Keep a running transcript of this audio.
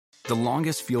The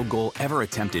longest field goal ever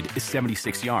attempted is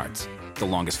 76 yards. The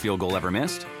longest field goal ever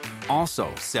missed? Also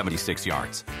 76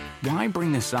 yards. Why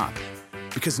bring this up?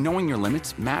 Because knowing your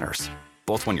limits matters,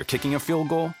 both when you're kicking a field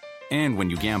goal and when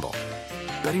you gamble.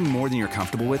 Betting more than you're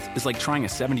comfortable with is like trying a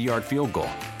 70-yard field goal.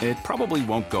 It probably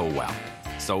won't go well.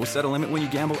 So set a limit when you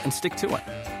gamble and stick to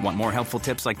it. Want more helpful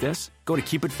tips like this? Go to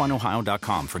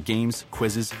keepitfunohio.com for games,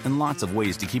 quizzes, and lots of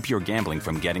ways to keep your gambling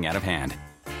from getting out of hand.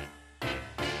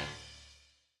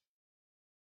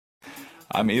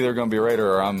 I'm either going to be a Raider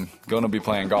or I'm going to be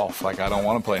playing golf. Like, I don't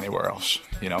want to play anywhere else.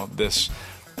 You know,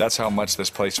 that's how much this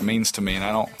place means to me, and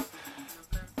I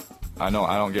know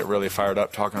I don't get really fired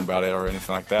up talking about it or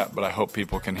anything like that, but I hope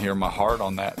people can hear my heart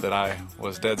on that I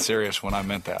was dead serious when I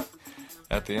meant that.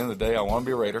 At the end of the day, I want to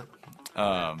be a Raider,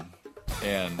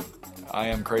 and I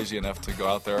am crazy enough to go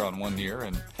out there on 1 year,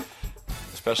 and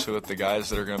especially with the guys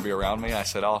that are going to be around me, I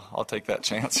said I'll take that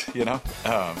chance,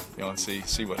 and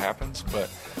see what happens. But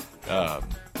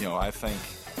I think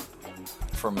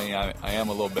for me, I am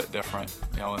a little bit different,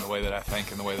 in the way that I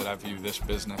think and the way that I view this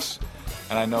business.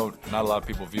 And I know not a lot of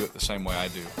people view it the same way I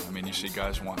do. I mean, you see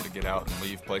guys wanting to get out and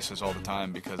leave places all the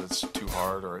time because it's too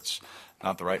hard or it's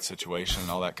not the right situation and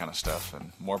all that kind of stuff.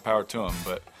 And more power to them.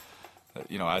 But,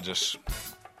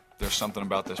 there's something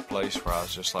about this place where I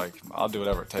was just like, I'll do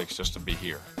whatever it takes just to be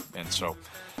here. And so,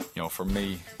 for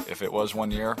me, if it was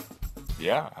 1 year,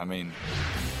 yeah, I mean.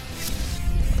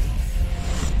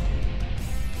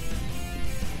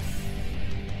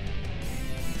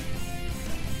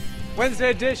 Wednesday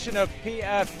edition of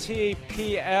PFT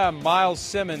PM. Miles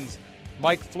Simmons,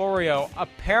 Mike Florio.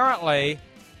 Apparently,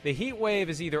 the heat wave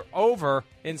is either over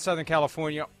in Southern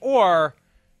California or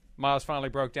Miles finally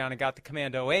broke down and got the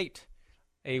Commando 8,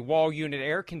 a wall unit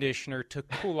air conditioner to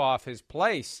cool off his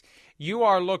place. You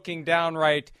are looking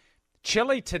downright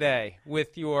chilly today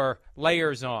with your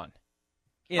layers on.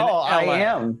 LA. I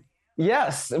am.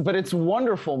 Yes, but it's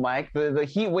wonderful, Mike. The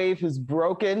heat wave has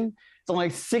broken. It's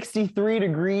only 63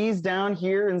 degrees down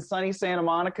here in sunny Santa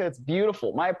Monica. It's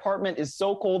beautiful. My apartment is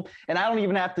so cold, and I don't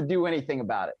even have to do anything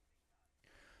about it.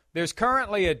 There's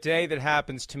currently a day that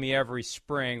happens to me every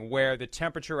spring where the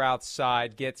temperature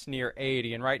outside gets near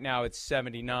 80, and right now it's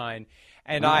 79,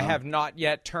 and I have not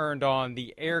yet turned on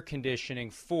the air conditioning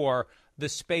for the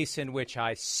space in which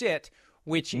I sit,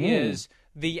 which is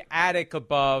the attic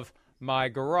above my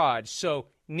garage. So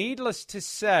needless to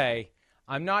say,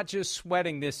 I'm not just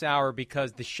sweating this hour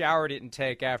because the shower didn't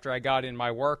take after I got in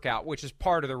my workout, which is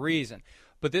part of the reason.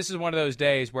 But this is one of those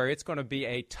days where it's going to be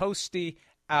a toasty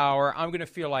hour. I'm going to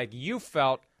feel like you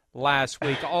felt last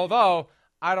week, although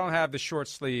I don't have the short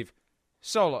sleeve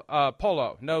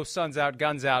polo. No suns out,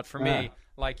 guns out for me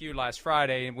like you last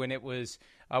Friday when it was,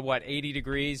 80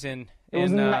 degrees in it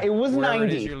was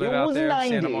 90. You live out there, 90.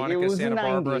 Santa Monica, Santa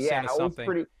Barbara, Santa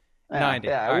something. 90.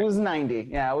 Yeah, it was 90.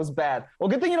 Yeah, it was bad. Well,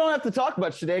 good thing you don't have to talk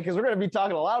much today because we're going to be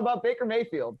talking a lot about Baker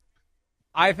Mayfield.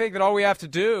 I think that all we have to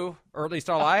do, or at least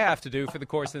all I have to do for the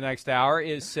course of the next hour,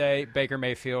 is say, Baker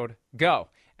Mayfield, go.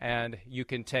 And you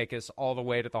can take us all the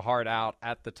way to the heart out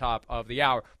at the top of the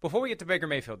hour. Before we get to Baker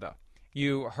Mayfield, though,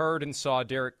 you heard and saw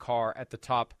Derek Carr at the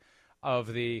top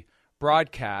of the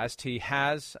broadcast. He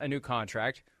has a new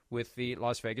contract with the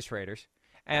Las Vegas Raiders.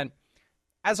 And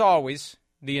as always,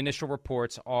 the initial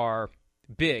reports are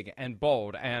big and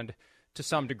bold and, to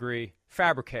some degree,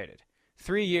 fabricated.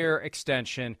 3-year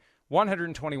extension,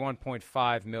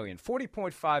 $121.5 million,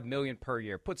 $40.5 million per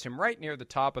year, puts him right near the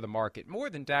top of the market, more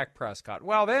than Dak Prescott.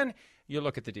 Well, then you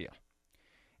look at the deal.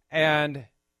 And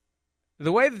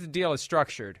the way that the deal is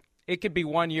structured, it could be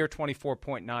 1 year,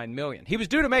 $24.9 million. He was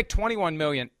due to make $21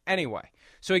 million anyway.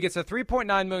 So he gets a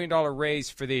 $3.9 million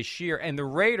raise for this year, and the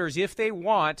Raiders, if they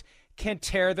want, can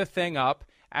tear the thing up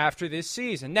after this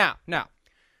season. Now,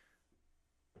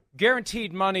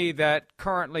 guaranteed money that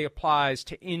currently applies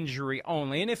to injury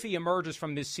only. And if he emerges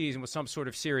from this season with some sort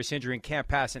of serious injury and can't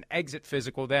pass an exit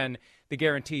physical, then the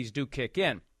guarantees do kick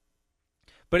in.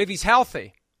 But if he's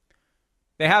healthy,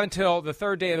 they have until the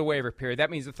third day of the waiver period.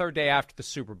 That means the third day after the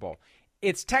Super Bowl.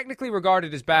 It's technically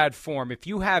regarded as bad form if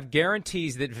you have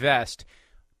guarantees that vest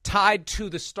tied to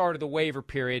the start of the waiver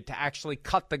period to actually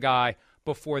cut the guy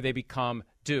before they become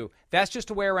due. That's just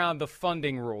a way around the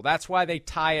funding rule. That's why they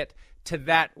tie it to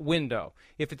that window.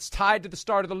 If it's tied to the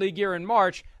start of the league year in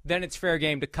March, then it's fair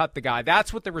game to cut the guy.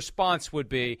 That's what the response would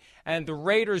be, and the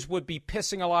Raiders would be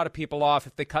pissing a lot of people off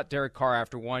if they cut Derek Carr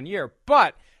after 1 year.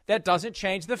 But that doesn't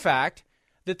change the fact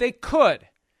that they could,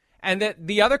 and that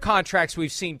the other contracts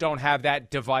we've seen don't have that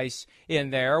device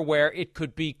in there where it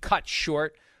could be cut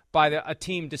short by a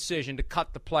team decision to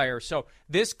cut the player. So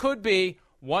this could be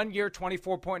 1 year,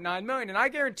 $24.9 million. And I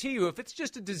guarantee you, if it's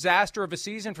just a disaster of a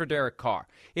season for Derek Carr,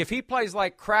 if he plays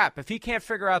like crap, if he can't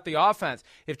figure out the offense,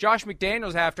 if Josh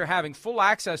McDaniels, after having full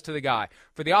access to the guy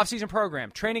for the offseason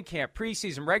program, training camp,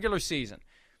 preseason, regular season,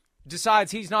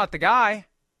 decides he's not the guy,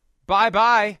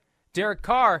 bye-bye Derek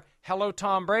Carr, hello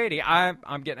Tom Brady.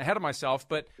 I'm getting ahead of myself,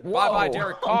 but bye-bye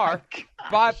Derek Carr.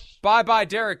 Bye-bye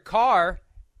Derek Carr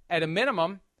at a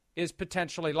minimum is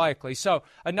potentially likely. So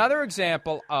another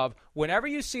example of whenever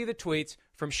you see the tweets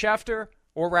from Schefter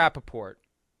or Rappaport,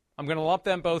 I'm going to lump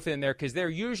them both in there because they're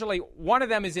usually, one of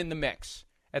them is in the mix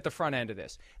at the front end of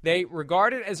this. They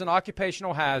regard it as an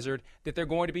occupational hazard that they're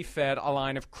going to be fed a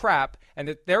line of crap and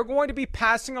that they're going to be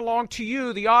passing along to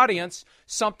you, the audience,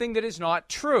 something that is not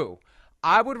true.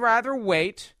 I would rather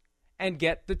wait and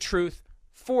get the truth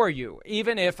for you,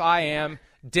 even if I am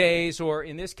days or,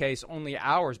 in this case, only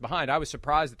hours behind. I was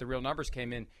surprised that the real numbers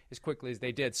came in as quickly as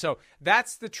they did. So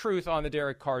that's the truth on the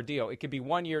Derek Carr deal. It could be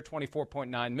 1 year,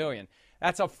 $24.9 million.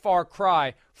 That's a far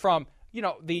cry from,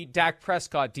 the Dak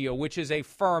Prescott deal, which is a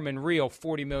firm and real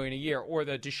 $40 million a year, or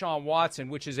the Deshaun Watson,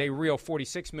 which is a real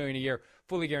 $46 million a year,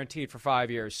 fully guaranteed for 5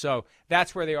 years. So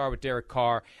that's where they are with Derek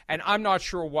Carr, and I'm not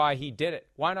sure why he did it.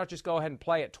 Why not just go ahead and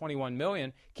play at $21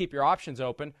 million, keep your options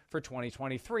open for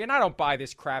 2023? And I don't buy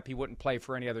this crap he wouldn't play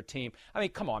for any other team. I mean,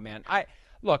 come on, man. I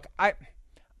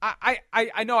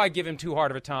know I give him too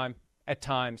hard of a time at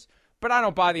times, but I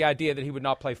don't buy the idea that he would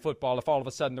not play football if all of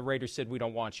a sudden the Raiders said, we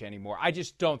don't want you anymore. I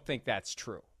just don't think that's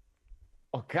true.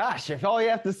 Oh, gosh, if all you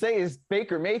have to say is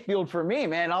Baker Mayfield for me,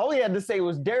 man, all you had to say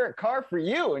was Derek Carr for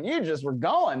you, and you just were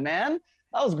going, man.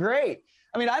 That was great.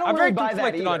 I mean, I don't really buy that either.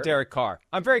 I'm very conflicted on Derek Carr.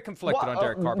 I'm very conflicted on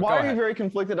Derek Carr. Why are you very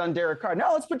conflicted on Derek Carr?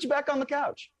 No, let's put you back on the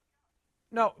couch.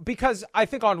 No, because I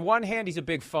think on one hand he's a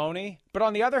big phony, but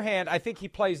on the other hand, I think he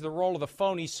plays the role of the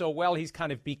phony so well he's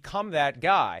kind of become that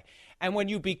guy. And when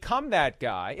you become that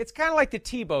guy, it's kind of like the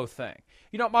Tebow thing.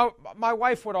 My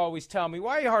wife would always tell me,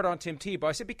 why are you hard on Tim Tebow?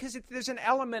 I said, because there's an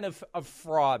element of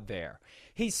fraud there.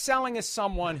 He's selling as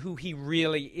someone who he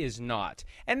really is not.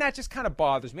 And that just kind of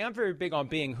bothers me. I'm very big on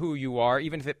being who you are,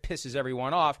 even if it pisses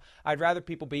everyone off. I'd rather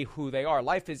people be who they are.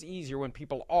 Life is easier when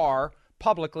people are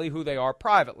publicly who they are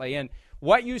privately. And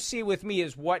what you see with me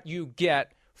is what you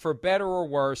get, for better or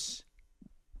worse,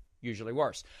 usually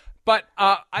worse. But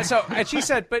and she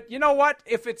said, but you know what?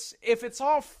 If it's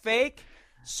all fake,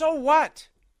 so what?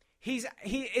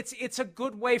 It's a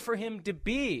good way for him to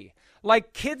be.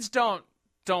 Like, kids don't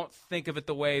think of it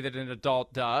the way that an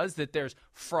adult does, that there's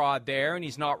fraud there and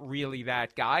he's not really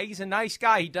that guy. He's a nice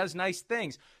guy. He does nice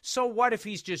things. So what if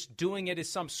he's just doing it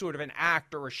as some sort of an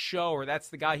act or a show, or that's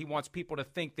the guy he wants people to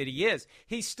think that he is?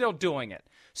 He's still doing it.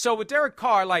 So with Derek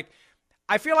Carr,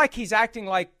 I feel like he's acting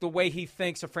like the way he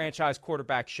thinks a franchise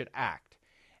quarterback should act.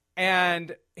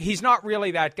 And he's not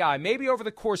really that guy. Maybe over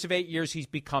the course of 8 years, he's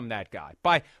become that guy.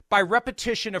 By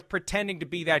repetition of pretending to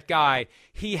be that guy,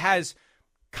 he has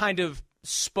kind of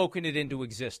spoken it into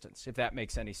existence, if that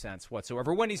makes any sense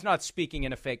whatsoever. When he's not speaking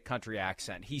in a fake country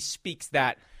accent, he speaks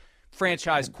that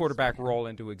franchise quarterback role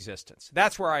into existence.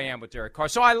 That's where I am with Derek Carr.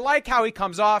 So I like how he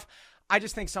comes off. I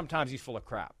just think sometimes he's full of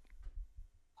crap.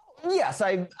 Yes,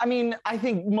 I mean, I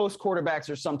think most quarterbacks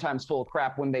are sometimes full of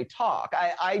crap when they talk.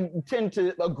 I tend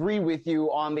to agree with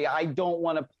you on I don't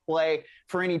want to play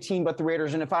for any team but the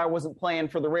Raiders, and if I wasn't playing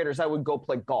for the Raiders, I would go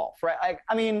play golf, right?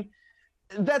 I mean,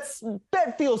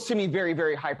 that feels to me very,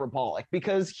 very hyperbolic,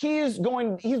 because he's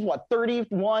what,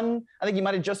 31? I think he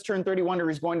might have just turned 31, or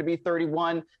he's going to be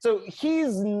 31. So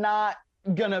he's not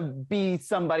going to be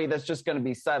somebody that's just going to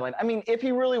be sidelined. I mean, if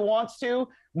he really wants to,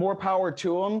 more power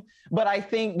to him. But I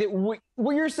think that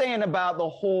what you're saying about the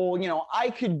whole, I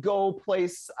could go play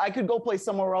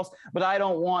somewhere else, but I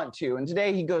don't want to. And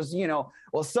today he goes,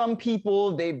 well, some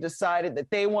people, they've decided that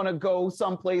they want to go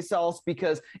someplace else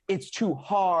because it's too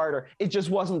hard, or it just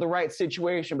wasn't the right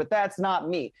situation. But that's not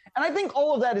me. And I think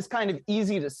all of that is kind of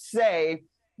easy to say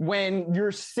when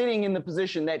you're sitting in the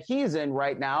position that he's in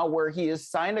right now, where he has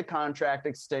signed a contract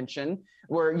extension,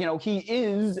 where, he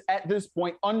is at this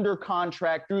point under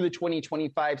contract through the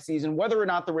 2025 season, whether or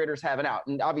not the Raiders have an out.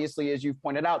 And obviously, as you've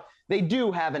pointed out, they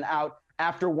do have an out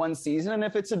after one season. And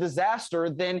if it's a disaster,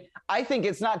 then I think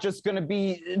it's not just going to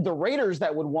be the Raiders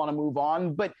that would want to move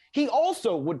on, but he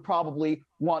also would probably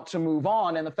want to move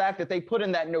on. And the fact that they put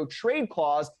in that no trade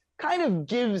clause kind of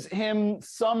gives him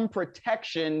some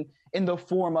protection in the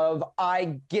form of,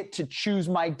 I get to choose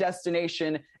my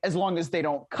destination as long as they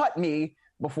don't cut me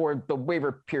before the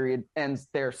waiver period ends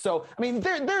there. So, I mean,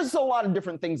 there's a lot of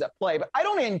different things at play, but I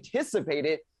don't anticipate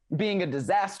it being a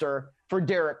disaster for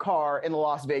Derek Carr and the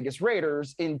Las Vegas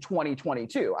Raiders in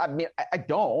 2022. I mean, I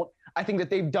don't. I think that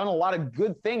they've done a lot of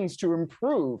good things to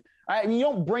improve. I mean, you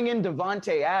don't bring in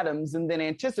Davante Adams and then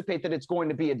anticipate that it's going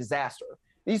to be a disaster.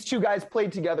 These two guys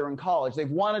played together in college. They've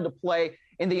wanted to play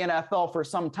in the NFL for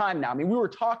some time now. I mean, we were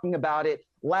talking about it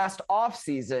last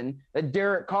offseason that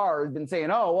Derek Carr has been saying,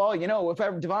 oh, well, you know, if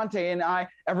ever Davante and I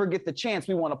ever get the chance,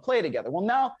 we want to play together. Well,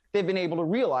 now they've been able to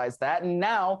realize that, and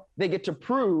now they get to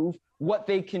prove what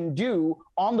they can do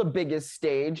on the biggest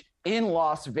stage in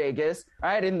Las Vegas,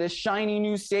 right, in this shiny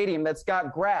new stadium that's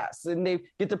got grass, and they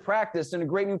get to practice in a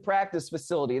great new practice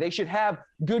facility. They should have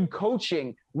good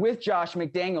coaching with Josh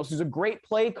McDaniels, who's a great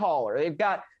play caller. They've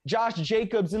got Josh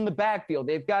Jacobs in the backfield.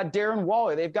 They've got Darren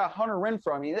Waller. They've got Hunter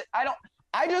Renfrow. I mean,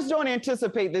 I just don't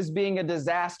anticipate this being a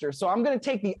disaster. So I'm going to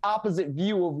take the opposite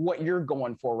view of what you're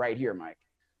going for right here, Mike.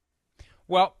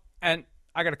 Well, and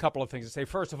I got a couple of things to say.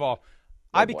 First of all,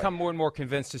 I become more and more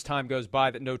convinced as time goes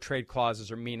by that no trade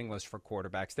clauses are meaningless for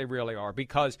quarterbacks. They really are,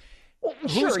 because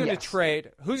who's going to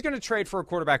trade? Who's going to trade for a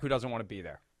quarterback who doesn't want to be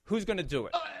there? Who's going to do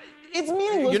it? It's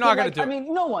meaningless. You're not going to do it. I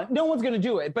mean, no one's going to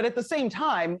do it. But at the same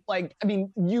time,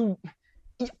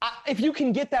 if you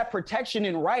can get that protection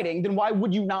in writing, then why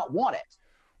would you not want it?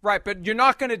 Right, but you're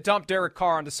not going to dump Derek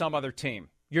Carr onto some other team.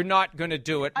 You're not going to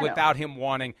do it without him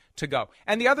wanting to go.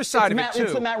 And the other side of it, too.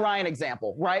 It's the Matt Ryan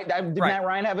example, right? Did Matt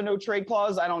Ryan have a no-trade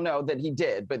clause? I don't know that he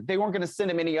did, but they weren't going to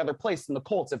send him any other place than the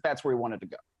Colts if that's where he wanted to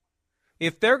go.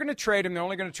 If they're going to trade him, they're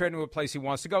only going to trade him to a place he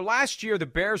wants to go. Last year, the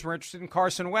Bears were interested in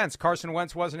Carson Wentz. Carson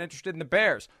Wentz wasn't interested in the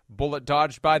Bears. Bullet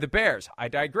dodged by the Bears. I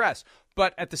digress.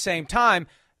 But at the same time,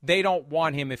 they don't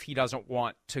want him if he doesn't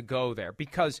want to go there,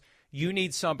 because you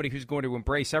need somebody who's going to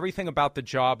embrace everything about the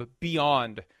job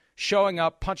beyond showing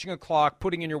up, punching a clock,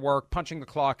 putting in your work, punching the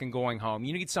clock, and going home.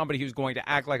 You need somebody who's going to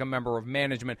act like a member of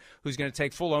management, who's going to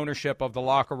take full ownership of the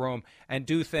locker room and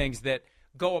do things that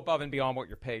go above and beyond what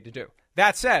you're paid to do.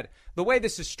 That said, the way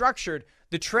this is structured,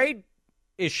 the trade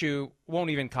issue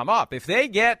won't even come up. If they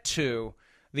get to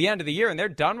the end of the year and they're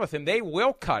done with him, they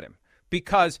will cut him,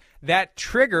 because that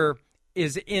trigger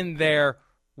is in there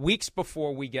weeks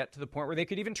before we get to the point where they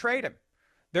could even trade him.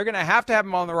 They're going to have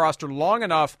him on the roster long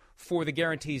enough for the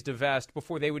guarantees to vest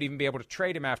before they would even be able to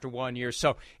trade him after 1 year.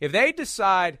 So if they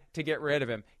decide to get rid of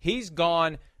him, he's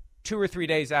gone 2 or 3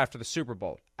 days after the Super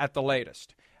Bowl at the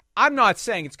latest. I'm not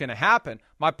saying it's going to happen.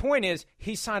 My point is,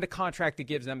 he signed a contract that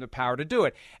gives them the power to do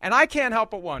it. And I can't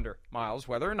help but wonder, Miles,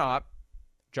 whether or not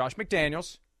Josh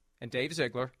McDaniels and Dave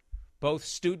Ziegler, both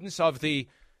students of the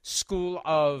school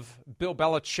of Bill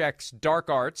Belichick's dark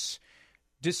arts,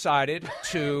 decided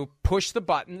to push the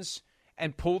buttons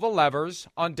and pull the levers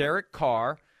on Derek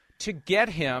Carr to get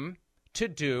him to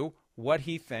do what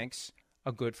he thinks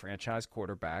a good franchise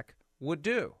quarterback would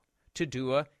do, to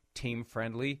do a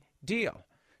team-friendly deal,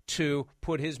 to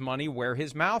put his money where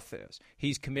his mouth is.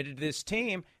 He's committed to this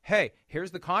team. Hey, here's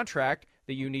the contract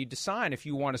that you need to sign if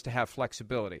you want us to have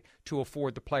flexibility, to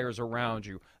afford the players around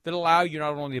you that allow you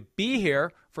not only to be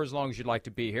here for as long as you'd like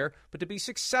to be here, but to be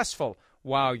successful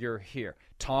while you're here.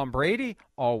 Tom Brady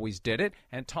always did it,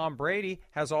 and Tom Brady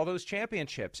has all those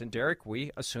championships. And Derek, we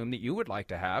assume that you would like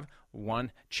to have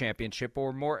one championship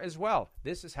or more as well.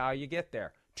 This is how you get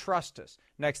there. Trust us.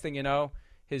 Next thing you know,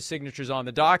 his signature's on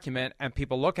the document, and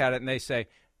people look at it and they say,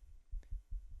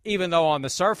 even though on the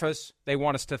surface they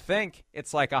want us to think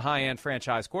it's like a high-end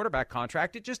franchise quarterback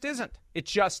contract, it just isn't. It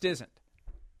just isn't.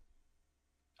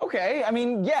 Okay, I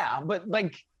mean, yeah, but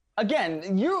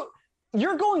again,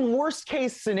 you're going worst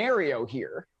case scenario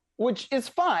here, which is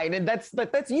fine, and that's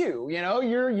you. You know,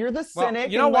 you're the cynic.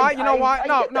 Well, you know why?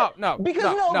 No.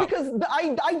 Because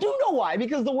I do know why.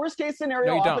 Because the worst case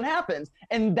scenario often happens,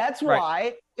 and that's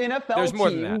why NFL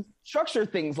teams structure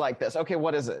things like this. Okay,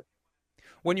 what is it?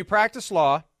 When you practice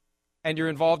law and you're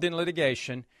involved in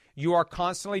litigation, you are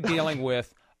constantly dealing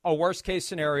with a worst case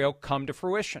scenario come to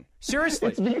fruition. Seriously,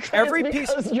 it's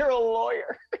because you're a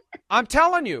lawyer. I'm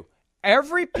telling you.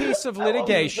 Every piece of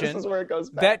litigation this is where it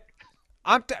goes back.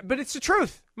 But it's the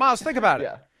truth. Miles, think about it.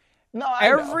 Yeah. No,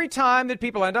 Every time that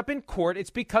people end up in court,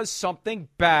 it's because something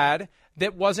bad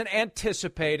that wasn't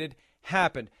anticipated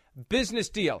happened. Business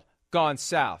deal gone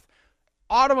south.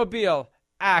 Automobile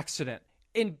accident.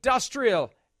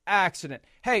 Industrial accident.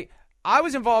 Hey, I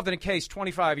was involved in a case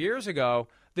 25 years ago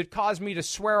that caused me to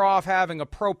swear off having a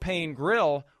propane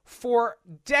grill for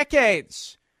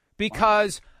decades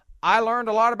because I learned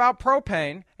a lot about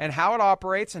propane and how it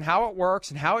operates and how it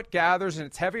works and how it gathers, and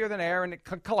it's heavier than air and it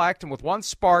can collect, and with one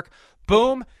spark,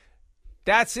 boom,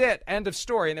 That's it. End of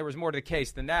story. And there was more to the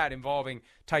case than that, involving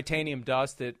titanium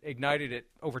dust that ignited at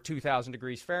over 2,000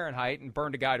 degrees Fahrenheit and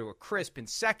burned a guy to a crisp in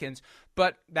seconds.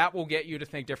 But that will get you to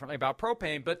think differently about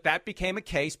propane. But that became a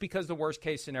case because the worst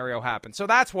case scenario happened. So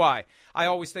that's why I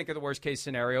always think of the worst case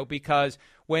scenario, because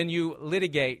when you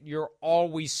litigate, you're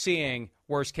always seeing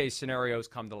worst case scenarios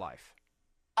come to life.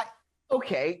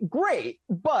 Okay, great.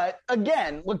 But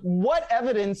again, look, what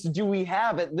evidence do we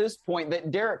have at this point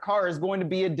that Derek Carr is going to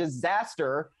be a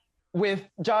disaster with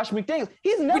Josh McDaniels?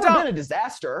 He's never been a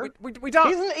disaster. We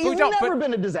don't. He's never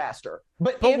been a disaster.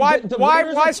 But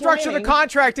why structure the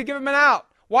contract to give him an out?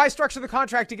 Why structure the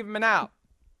contract to give him an out?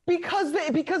 Because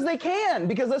they can.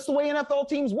 Because that's the way NFL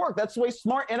teams work. That's the way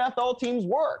smart NFL teams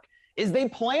work. Is they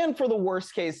plan for the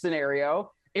worst case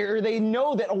scenario, or they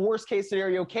know that a worst case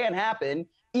scenario can happen,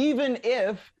 even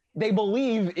if they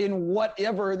believe in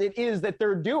whatever it is that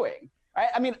they're doing. Right?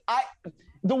 I mean,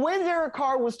 the way Derek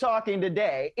Carr was talking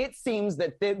today, it seems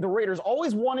that the Raiders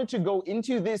always wanted to go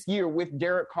into this year with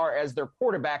Derek Carr as their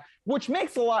quarterback, which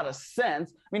makes a lot of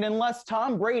sense. I mean, unless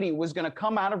Tom Brady was going to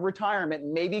come out of retirement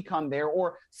and maybe come there,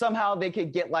 or somehow they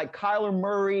could get like Kyler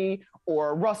Murray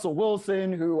or Russell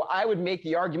Wilson, who I would make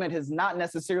the argument has not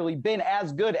necessarily been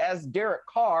as good as Derek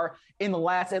Carr in the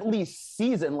last at least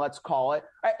season, let's call it.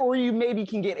 Right? Or you maybe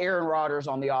can get Aaron Rodgers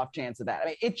on the off chance of that. I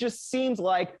mean, it just seems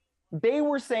like they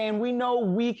were saying, we know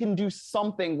we can do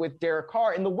something with Derek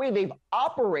Carr. And the way they've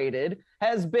operated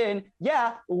has been,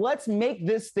 yeah, let's make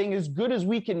this thing as good as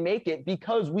we can make it,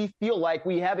 because we feel like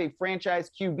we have a franchise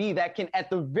QB that can, at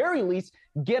the very least,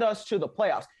 get us to the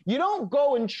playoffs. You don't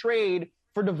go and trade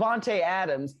for Davante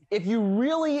Adams if you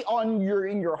really in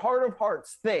your heart of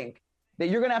hearts think that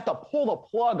you're going to have to pull the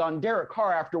plug on Derek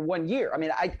Carr after 1 year. I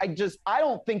mean, I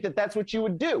don't think that that's what you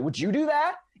would do. Would you do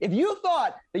that? If you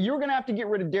thought that you were going to have to get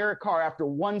rid of Derek Carr after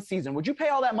one season, would you pay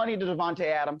all that money to Davante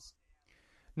Adams?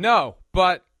 No,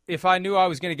 but if I knew I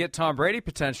was going to get Tom Brady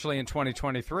potentially in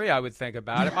 2023, I would think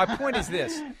about it. My point is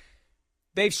this.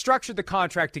 They've structured the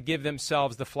contract to give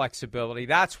themselves the flexibility.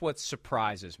 That's what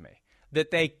surprises me, that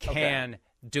they can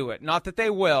do it. Not that they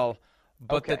will,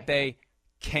 but that they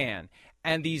can.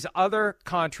 And these other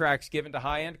contracts given to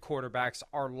high-end quarterbacks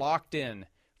are locked in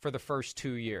for the first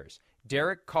 2 years.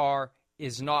 Derek Carr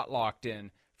is not locked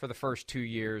in for the first 2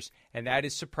 years, and that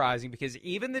is surprising, because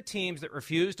even the teams that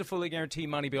refuse to fully guarantee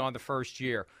money beyond the first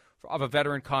year of a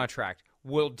veteran contract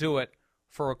will do it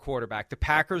for a quarterback. The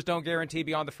Packers don't guarantee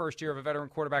beyond the first year of a veteran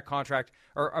quarterback contract,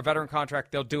 or a veteran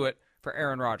contract. They'll do it for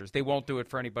Aaron Rodgers. They won't do it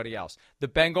for anybody else. The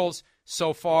Bengals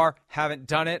so far haven't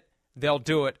done it. They'll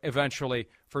do it eventually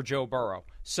for Joe Burrow.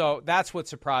 So that's what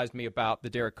surprised me about the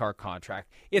Derek Carr contract.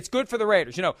 It's good for the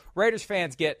Raiders. You know, Raiders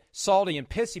fans get salty and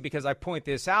pissy because I point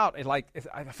this out.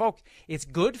 And folks, it's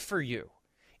good for you.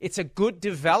 It's a good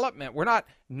development. We're not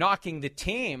knocking the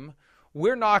team.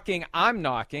 I'm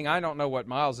knocking. I don't know what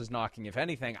Miles is knocking, if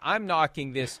anything. I'm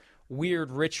knocking this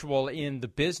weird ritual in the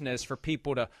business for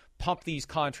people to pump these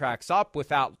contracts up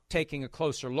without taking a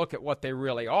closer look at what they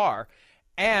really are.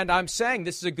 And I'm saying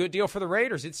this is a good deal for the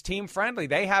Raiders. It's team-friendly.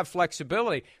 They have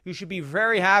flexibility. You should be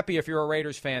very happy if you're a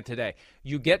Raiders fan today.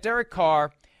 You get Derek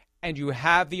Carr, and you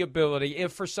have the ability,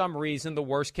 if for some reason the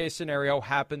worst-case scenario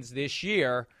happens this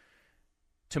year,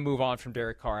 to move on from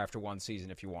Derek Carr after one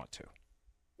season if you want to.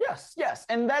 Yes,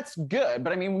 and that's good.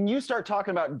 But, I mean, when you start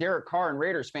talking about Derek Carr and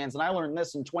Raiders fans, and I learned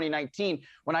this in 2019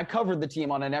 when I covered the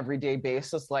team on an everyday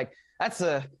basis, like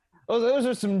those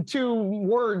are some two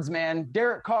words, man.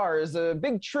 Derek Carr is a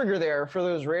big trigger there for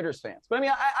those Raiders fans. But, I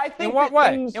mean, I think In what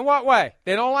way? In what way?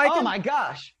 They don't like him? Oh, my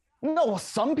gosh. No,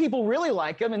 some people really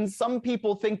like him, and some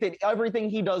people think that everything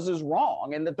he does is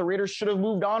wrong and that the Raiders should have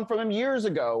moved on from him years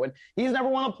ago, and he's never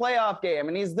won a playoff game,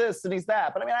 and he's this and he's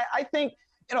that. But, I mean, I think,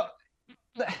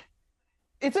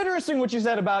 it's interesting what you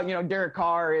said about, Derek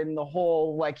Carr and the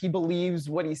whole, like, he believes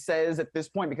what he says at this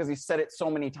point because he said it so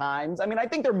many times. I mean, I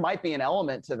think there might be an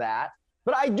element to that.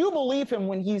 But I do believe him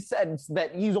when he said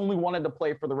that he's only wanted to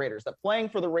play for the Raiders, that playing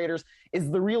for the Raiders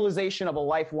is the realization of a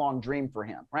lifelong dream for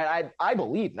him, right? I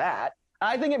believe that.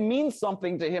 I think it means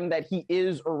something to him that he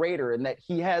is a Raider and that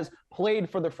he has played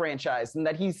for the franchise and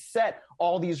that he's set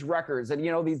all these records and,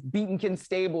 these beaten Ken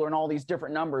Stabler and all these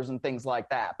different numbers and things like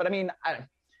that. But, I mean,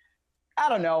 I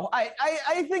don't know.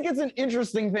 I think it's an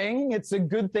interesting thing. It's a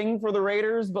good thing for the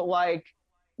Raiders, but, like,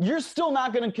 you're still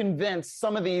not going to convince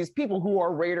some of these people who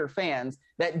are Raider fans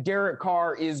that Derek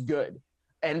Carr is good.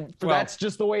 And that's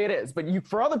just the way it is. But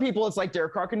for other people, it's like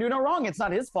Derek Carr can do no wrong. It's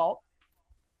not his fault.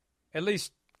 At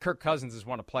least Kirk Cousins has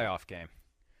won a playoff game.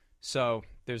 So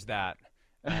there's that.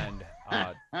 And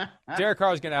Derek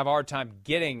Carr is going to have a hard time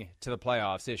getting to the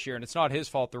playoffs this year, and it's not his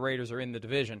fault the Raiders are in the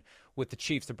division with the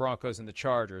Chiefs, the Broncos, and the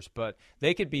Chargers, but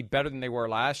they could be better than they were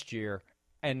last year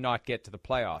and not get to the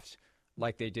playoffs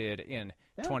like they did in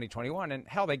 2021. And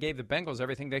hell, they gave the Bengals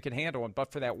everything they could handle, and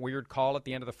but for that weird call at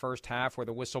the end of the first half where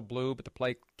the whistle blew but the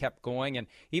play kept going, and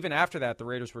even after that the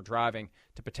Raiders were driving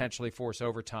to potentially force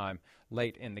overtime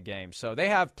late in the game. So they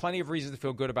have plenty of reasons to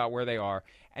feel good about where they are.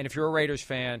 And if you're a Raiders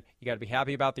fan, you got to be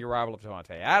happy about the arrival of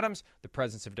Devontae Adams, the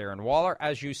presence of Darren Waller,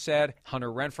 as you said, Hunter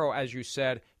Renfrow, as you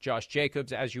said, Josh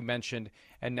Jacobs, as you mentioned,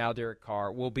 and now Derek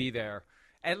Carr will be there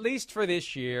at least for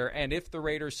this year, and if the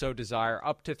Raiders so desire,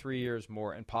 up to 3 years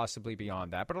more and possibly beyond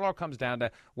that. But it all comes down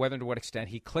to whether and to what extent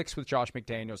he clicks with Josh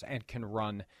McDaniels and can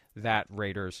run that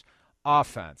Raiders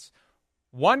offense.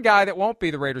 One guy that won't be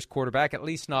the Raiders quarterback, at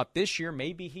least not this year,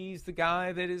 maybe he's the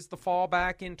guy that is the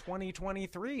fallback in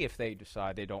 2023 if they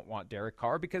decide they don't want Derek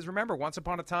Carr. Because remember, once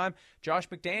upon a time, Josh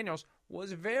McDaniels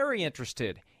was very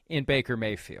interested in Baker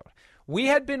Mayfield. We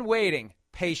had been waiting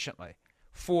patiently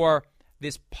for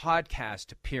this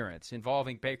podcast appearance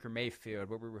involving Baker Mayfield,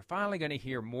 where we were finally going to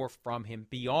hear more from him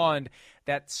beyond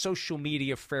that social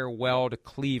media farewell to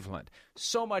Cleveland.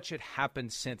 So much had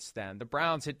happened since then. The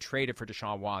Browns had traded for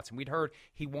Deshaun Watson. We'd heard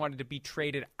he wanted to be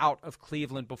traded out of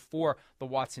Cleveland before the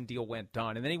Watson deal went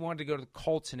done, and then he wanted to go to the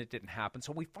Colts, and it didn't happen.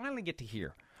 So we finally get to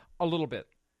hear a little bit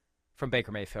from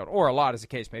Baker Mayfield, or a lot as the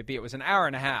case may be. It was an hour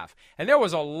and a half, and there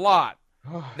was a lot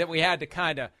that we had to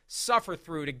kind of suffer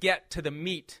through to get to the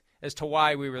meat as to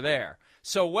why we were there.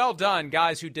 So well done,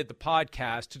 guys who did the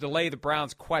podcast, to delay the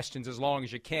Browns questions as long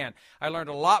as you can. I learned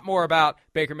a lot more about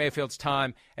Baker Mayfield's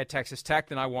time at Texas Tech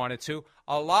than I wanted to,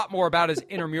 a lot more about his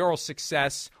intramural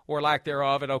success, or lack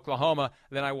thereof, at Oklahoma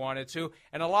than I wanted to,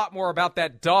 and a lot more about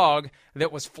that dog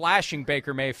that was flashing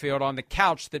Baker Mayfield on the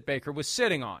couch that Baker was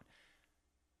sitting on.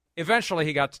 Eventually,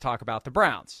 he got to talk about the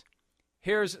Browns.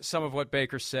 Here's some of what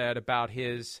Baker said about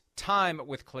his time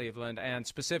with Cleveland and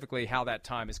specifically how that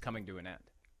time is coming to an end.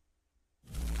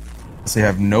 So I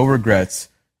have no regrets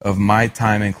of my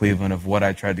time in Cleveland, of what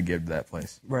I tried to give to that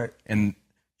place. Right. And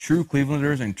true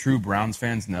Clevelanders and true Browns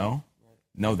fans know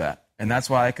that. And that's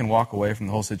why I can walk away from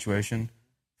the whole situation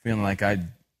feeling like I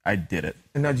did it.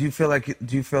 And now, do you feel like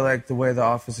the way the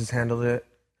office has handled it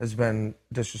has been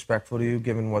disrespectful to you,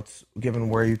 given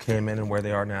where you came in and where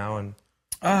they are now? And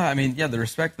I mean, yeah, the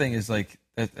respect thing is like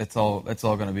it's all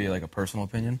going to be like a personal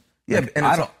opinion. Yeah, like, and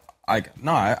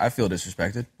I feel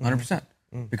disrespected 100%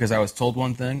 because I was told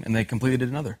one thing and they completely did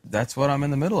another. That's what I'm in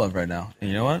the middle of right now. And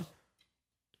you know what?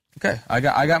 Okay, I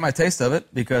got my taste of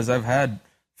it because I've had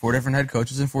 4 different head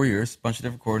coaches in 4 years, a bunch of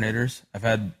different coordinators. I've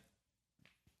had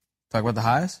talk about the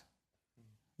highs.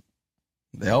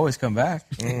 They always come back.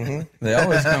 Mm-hmm. They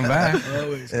always come back.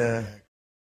 Yeah.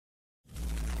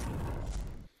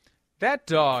 That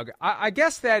dog, I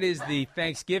guess that is the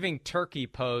Thanksgiving turkey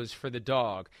pose for the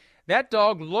dog. That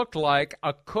dog looked like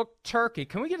a cooked turkey.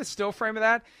 Can we get a still frame of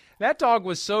that? That dog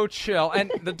was so chill,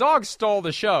 and the dog stole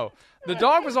the show. The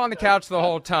dog was on the couch the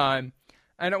whole time,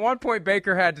 and at one point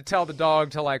Baker had to tell the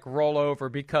dog to, like, roll over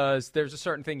because there's a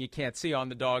certain thing you can't see on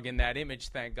the dog in that image,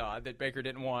 thank God, that Baker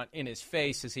didn't want in his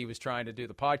face as he was trying to do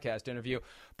the podcast interview.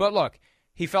 But look,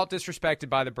 he felt disrespected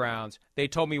by the Browns. They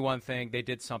told me one thing. They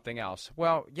did something else.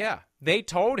 Well, yeah, they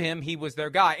told him he was their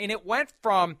guy. And it went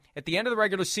from, at the end of the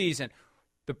regular season,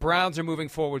 the Browns are moving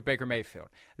forward with Baker Mayfield.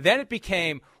 Then it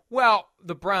became, well,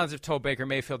 the Browns have told Baker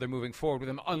Mayfield they're moving forward with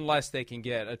him unless they can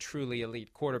get a truly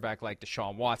elite quarterback like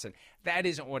Deshaun Watson. That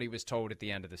isn't what he was told at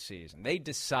the end of the season. They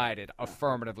decided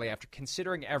affirmatively, after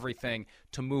considering everything,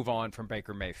 to move on from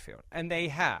Baker Mayfield. And they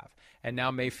have. And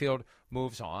now Mayfield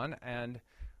moves on, and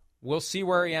we'll see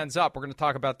where he ends up. We're going to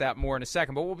talk about that more in a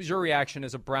second. But what was your reaction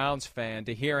as a Browns fan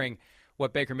to hearing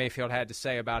what Baker Mayfield had to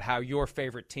say about how your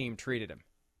favorite team treated him?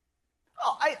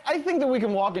 Well, I think that we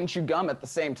can walk and chew gum at the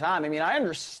same time. I mean, I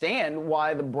understand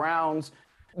why the Browns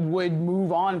would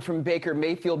move on from Baker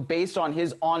Mayfield based on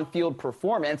his on-field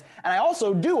performance. And I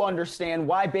also do understand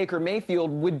why Baker Mayfield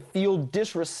would feel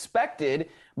disrespected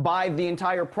by the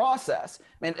entire process.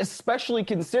 And especially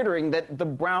considering that the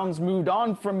Browns moved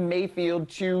on from Mayfield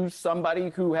to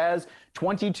somebody who has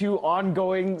 22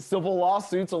 ongoing civil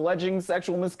lawsuits alleging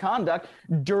sexual misconduct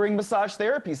during massage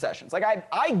therapy sessions. Like,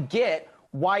 I get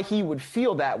why he would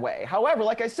feel that way. However,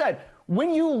 like I said,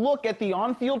 when you look at the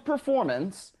on-field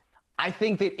performance, I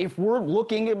think that if we're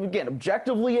looking, again,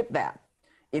 objectively at that,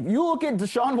 if you look at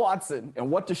Deshaun Watson and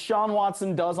what Deshaun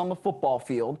Watson does on the football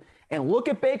field, and look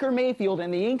at Baker Mayfield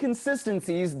and the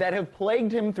inconsistencies that have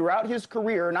plagued him throughout his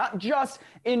career, not just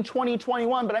in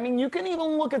 2021, but I mean, you can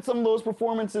even look at some of those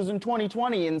performances in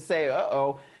 2020 and say,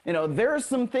 uh-oh, there's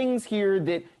some things here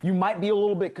that you might be a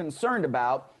little bit concerned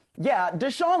about. Yeah,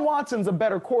 Deshaun Watson's a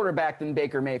better quarterback than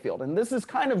Baker Mayfield, and this is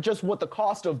kind of just what the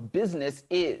cost of business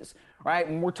is, right?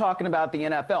 And we're talking about the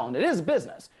NFL, and it is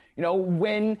business.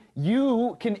 When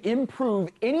you can improve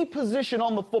any position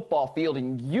on the football field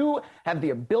and you have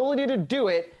the ability to do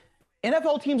it,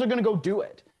 NFL teams are going to go do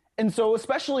it. And so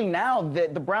especially now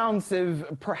that the Browns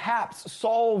have perhaps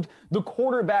solved the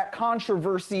quarterback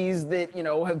controversies that,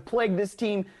 have plagued this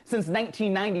team since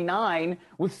 1999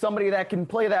 with somebody that can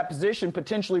play that position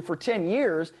potentially for 10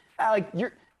 years,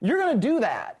 you're going to do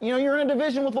that. You're in a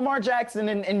division with Lamar Jackson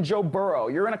and Joe Burrow.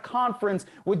 You're in a conference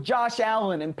with Josh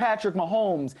Allen and Patrick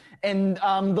Mahomes and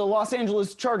the Los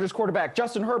Angeles Chargers quarterback,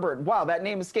 Justin Herbert. Wow, that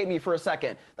name escaped me for a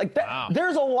second. Wow.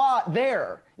 There's a lot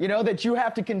there, that you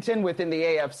have to contend with in the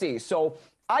AFC. So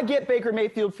I get Baker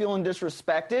Mayfield feeling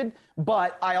disrespected,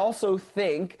 but I also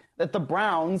think that the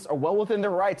Browns are well within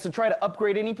their rights to try to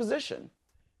upgrade any position.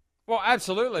 Well,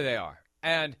 absolutely they are.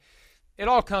 And it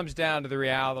all comes down to the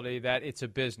reality that it's a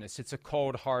business. It's a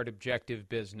cold, hard, objective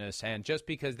business. And just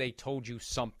because they told you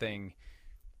something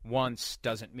once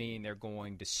doesn't mean they're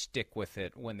going to stick with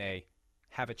it when they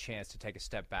have a chance to take a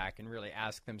step back and really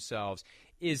ask themselves,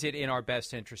 is it in our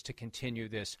best interest to continue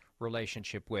this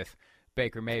relationship with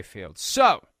Baker Mayfield?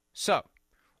 So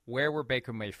where will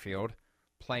Baker Mayfield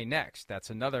play next? That's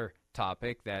another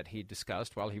topic that he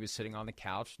discussed while he was sitting on the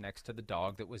couch next to the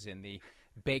dog that was in the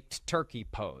baked turkey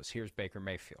pose. Here's Baker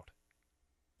Mayfield.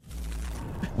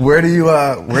 Where do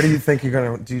you think you're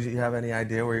gonna? Do you have any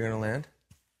idea where you're gonna land?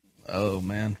 Oh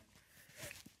man,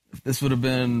 if this would have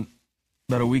been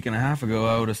about a week and a half ago,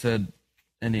 I would have said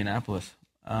Indianapolis,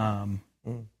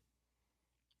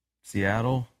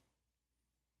 Seattle.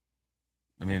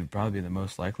 I mean, it'd probably be the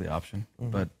most likely option,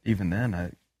 but even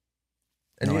then,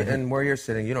 and where you're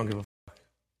sitting, you don't give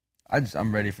a.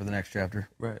 I'm ready for the next chapter.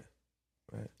 Right.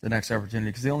 The next opportunity,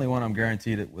 because the only one I'm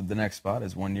guaranteed with the next spot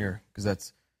is 1 year,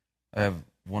 because I have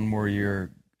one more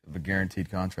year of a guaranteed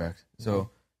contract. So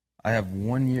I have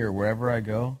 1 year wherever I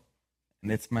go,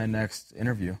 and it's my next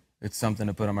interview. It's something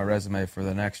to put on my resume for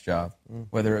the next job,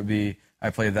 whether it be I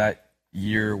play that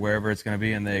year wherever it's going to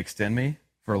be and they extend me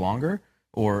for longer,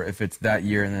 or if it's that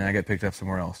year and then I get picked up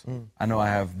somewhere else. I know I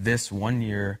have this 1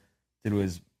 year to do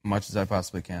as much as I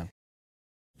possibly can.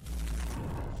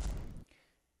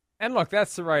 And look,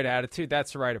 that's the right attitude.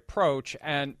 That's the right approach.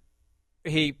 And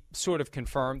he sort of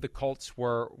confirmed the Colts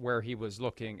were where he was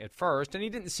looking at first. And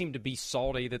he didn't seem to be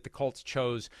salty that the Colts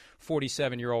chose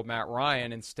 47-year-old Matt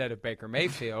Ryan instead of Baker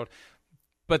Mayfield.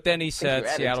 But then he said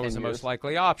Seattle was the most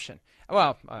likely option.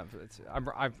 Well,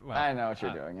 I know what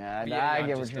you're doing. I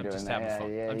get what you're doing.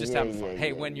 I'm just having fun.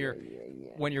 Hey, when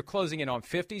you're closing in on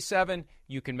 57,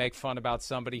 you can make fun about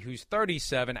somebody who's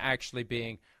 37 actually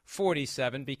being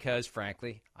 47 because,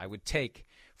 frankly, I would take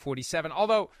 47.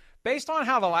 Although, based on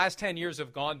how the last 10 years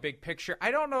have gone big picture,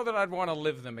 I don't know that I'd want to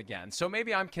live them again. So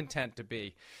maybe I'm content to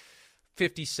be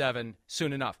 57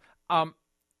 soon enough.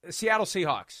 Seattle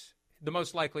Seahawks, the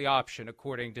most likely option,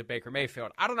 according to Baker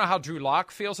Mayfield. I don't know how Drew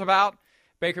Lock feels about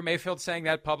Baker Mayfield saying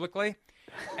that publicly.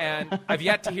 And I've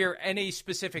yet to hear any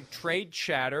specific trade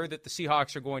chatter that the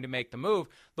Seahawks are going to make the move.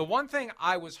 The one thing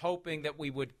I was hoping that we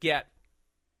would get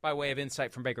by way of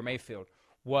insight from Baker Mayfield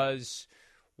was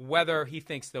whether he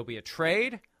thinks there'll be a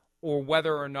trade or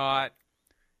whether or not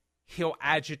he'll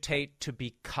agitate to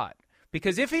be cut.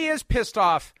 Because if he is pissed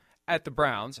off at the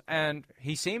Browns, and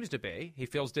he seems to be, he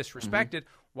feels disrespected,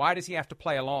 why does he have to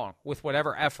play along with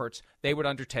whatever efforts they would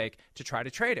undertake to try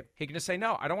to trade him? He can just say,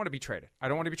 no, I don't want to be traded. I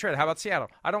don't want to be traded. How about Seattle?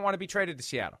 I don't want to be traded to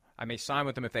Seattle. I may sign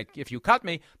with them if you cut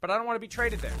me, but I don't want to be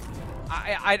traded there.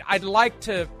 I'd like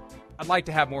to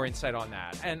have more insight on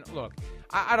that. And look,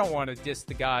 I don't want to diss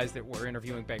the guys that were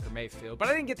interviewing Baker Mayfield, but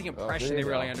I didn't get the impression they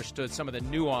really understood some of the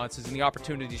nuances and the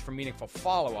opportunities for meaningful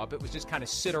follow-up. It was just kind of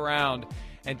sit around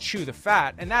and chew the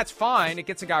fat, and that's fine. It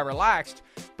gets a guy relaxed,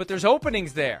 but there's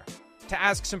openings there to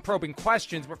ask some probing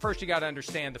questions, but first you got to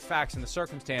understand the facts and the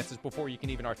circumstances before you can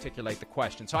even articulate the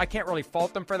question. So I can't really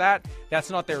fault them for that. That's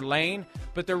not their lane,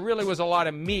 but there really was a lot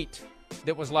of meat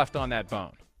that was left on that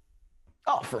bone.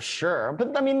 Oh, for sure.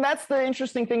 But I mean, that's the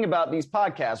interesting thing about these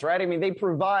podcasts, right? I mean, they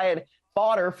provide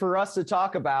fodder for us to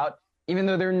talk about, even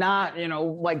though they're not,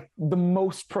 like the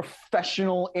most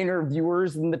professional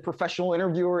interviewers, and the professional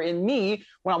interviewer in me,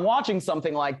 when I'm watching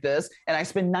something like this and I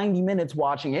spend 90 minutes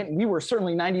watching it, and we were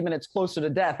certainly 90 minutes closer to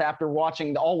death after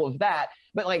watching all of that.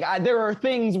 But there are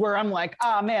things where I'm like,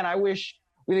 man, I wish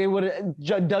they would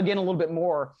have dug in a little bit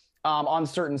more on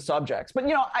certain subjects. But,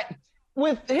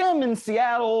 with him in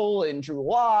Seattle and Drew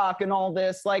Lock and all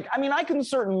this, I can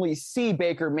certainly see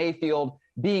Baker Mayfield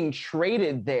being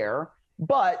traded there.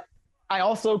 But I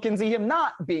also can see him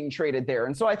not being traded there.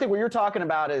 And so I think what you're talking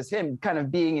about is him kind of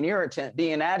being an irritant,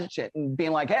 being an adjutant, and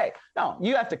being like, hey, no,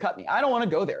 you have to cut me. I don't want to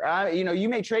go there. You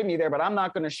may trade me there, but I'm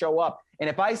not going to show up. And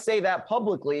if I say that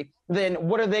publicly, then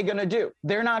what are they going to do?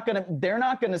 They're not going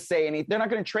to say anything. They're not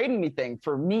going to trade anything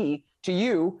for me to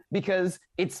you, because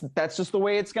that's just the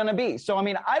way it's going to be. So, I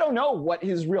mean, I don't know what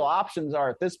his real options are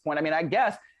at this point. I mean, I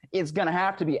guess it's going to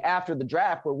have to be after the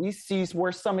draft where we see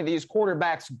where some of these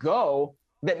quarterbacks go,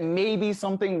 that maybe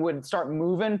something would start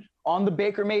moving on the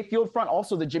Baker Mayfield front,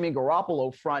 also the Jimmy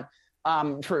Garoppolo front,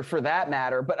 for that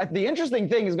matter. But the interesting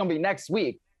thing is going to be next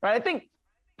week, right? I think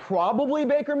probably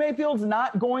Baker Mayfield's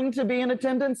not going to be in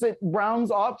attendance at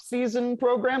Brown's off-season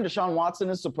program. Deshaun Watson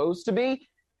is supposed to be.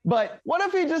 But what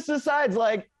if he just decides,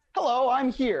 like, hello,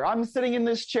 I'm here. I'm sitting in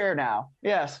this chair now.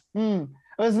 Yes. Isn't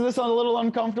this a little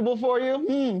uncomfortable for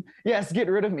you? Yes, get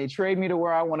rid of me. Trade me to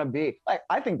where I want to be.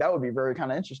 I think that would be very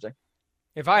kind of interesting.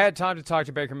 If I had time to talk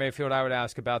to Baker Mayfield, I would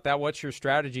ask about that. What's your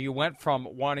strategy? You went from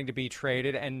wanting to be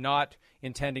traded and not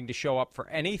intending to show up for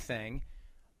anything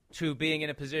to being in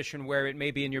a position where it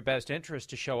may be in your best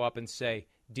interest to show up and say,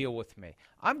 deal with me.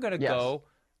 I'm going to go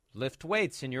lift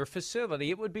weights in your facility.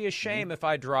 It would be a shame if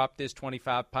I dropped this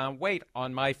 25-pound weight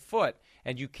on my foot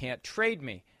and you can't trade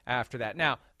me after that.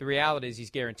 Now, the reality is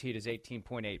he's guaranteed his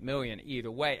 $18.8 million either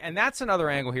way, and that's another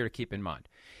angle here to keep in mind.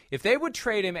 If they would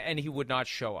trade him and he would not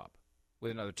show up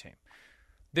with another team,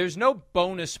 there's no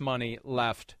bonus money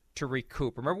left to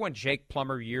recoup. Remember when Jake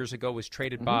Plummer years ago was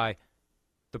traded by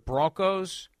the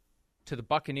Broncos to the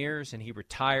Buccaneers and he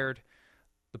retired?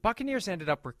 The Buccaneers ended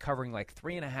up recovering like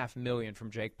 $3.5 million from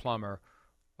Jake Plummer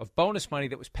of bonus money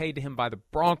that was paid to him by the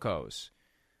Broncos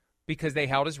because they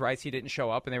held his rights. He didn't show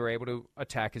up and they were able to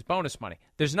attack his bonus money.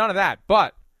 There's none of that,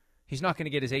 but he's not going to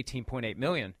get his $18.8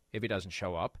 million if he doesn't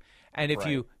show up. And if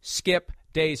you skip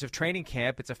days of training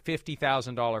camp, it's a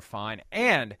 $50,000 fine.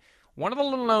 And one of the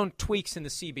little-known tweaks in the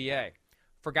CBA,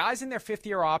 for guys in their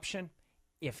fifth-year option,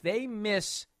 if they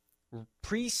miss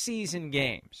preseason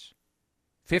games,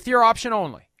 fifth-year option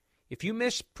only, if you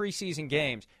miss preseason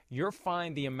games, you're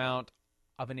fined the amount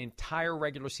of an entire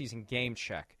regular season game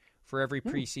check for every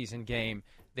preseason game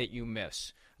that you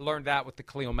miss. Learned that with the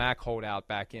Khalil Mack holdout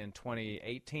back in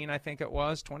 2018, I think it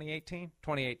was. 2018.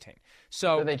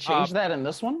 So did they change that in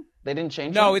this one? They didn't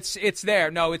change No, it? it's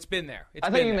there. No, it's been there. I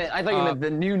thought you meant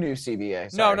the new CBA.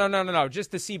 Sorry. No.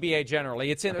 Just the CBA generally.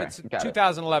 It's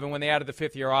 2011 when they added the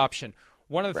fifth-year option.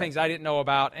 One of the things I didn't know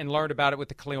about and learned about it with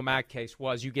the Khalil Mack case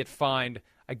was you get fined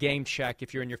a game check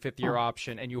if you're in your fifth-year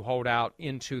option and you hold out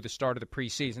into the start of the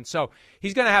preseason. So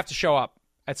he's going to have to show up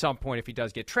at some point if he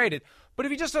does get traded. But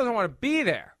if he just doesn't want to be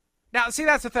there. Now, see,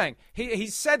 that's the thing. He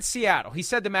said Seattle. He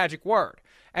said the magic word.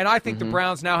 And I think the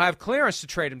Browns now have clearance to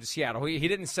trade him to Seattle. He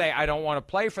didn't say, I don't want to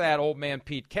play for that old man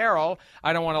Pete Carroll.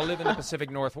 I don't want to live in the Pacific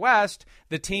Northwest.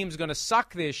 The team's going to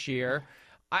suck this year.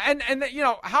 And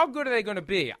how good are they going to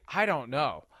be? I don't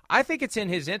know. I think it's in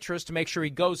his interest to make sure he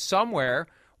goes somewhere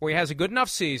where he has a good enough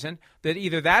season that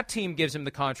either that team gives him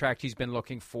the contract he's been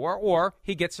looking for or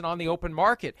he gets it on the open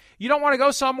market. You don't want to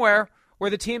go somewhere where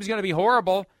the team's going to be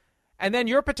horrible and then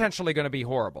you're potentially going to be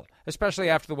horrible, especially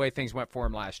after the way things went for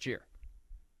him last year.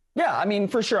 Yeah, I mean,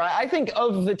 for sure. I think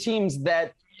of the teams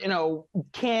that,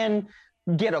 can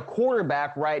get a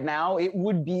quarterback right now, it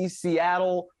would be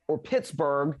Seattle or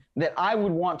Pittsburgh that I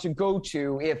would want to go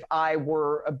to if I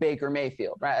were a Baker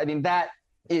Mayfield, right? I mean, that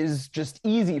is just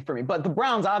easy for me. But the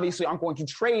Browns obviously aren't going to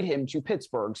trade him to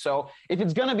Pittsburgh. So if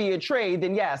it's going to be a trade,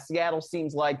 then yes, Seattle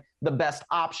seems like the best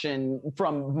option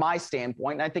from my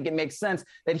standpoint. And I think it makes sense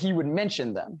that he would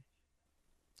mention them.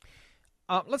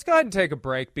 Let's go ahead and take a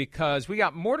break because we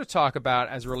got more to talk about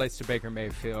as it relates to Baker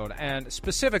Mayfield. And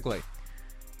specifically,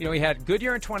 he had good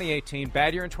year in 2018,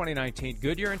 bad year in 2019,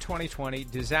 good year in 2020,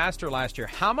 disaster last year.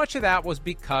 How much of that was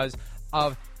because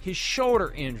of his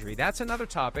shoulder injury? That's another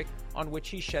topic on which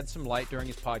he shed some light during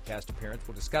his podcast appearance.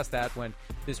 We'll discuss that when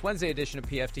this Wednesday edition of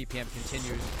PFTPM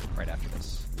continues right after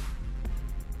this.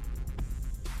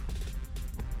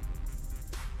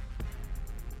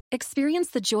 Experience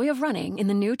the joy of running in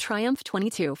the new Triumph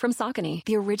 22 from Saucony,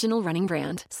 the original running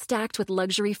brand. Stacked with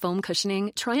luxury foam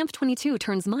cushioning, Triumph 22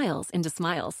 turns miles into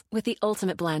smiles with the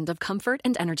ultimate blend of comfort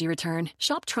and energy return.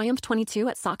 Shop Triumph 22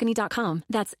 at Saucony.com.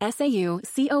 That's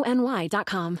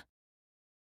SAUCONY.com.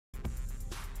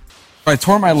 I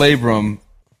tore my labrum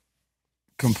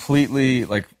completely,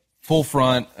 like full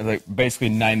front, like basically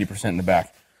 90% in the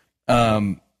back.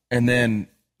 And then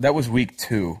that was week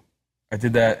 2. I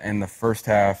did that in the first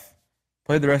half.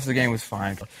 Played the rest of the game, was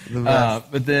fine.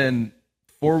 But then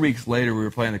 4 weeks later, we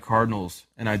were playing the Cardinals,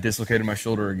 and I dislocated my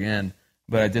shoulder again.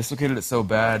 But I dislocated it so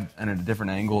bad and at a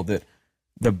different angle that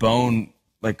the bone,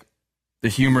 like the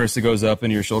humerus that goes up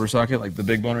into your shoulder socket, like the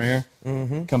big bone right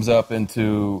here, comes up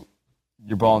into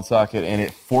your ball and socket, and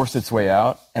it forced its way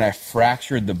out, and I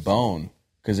fractured the bone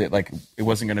because it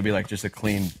wasn't going to be like just a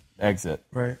clean exit.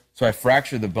 Right. So I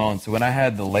fractured the bone. So when I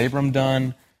had the labrum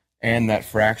done and that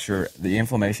fracture, the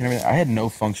inflammation, everything, I had no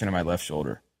function in my left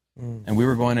shoulder. And we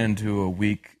were going into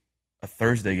a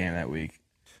Thursday game that week.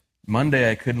 Monday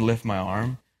I couldn't lift my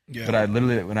arm, but I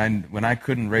literally when I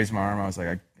couldn't raise my arm, I was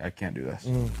like, I can't do this.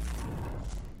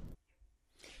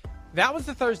 That was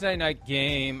the Thursday night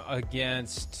game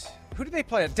against, who did they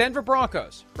play? Denver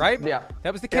Broncos, right? Yeah.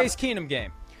 That was the Case Keenum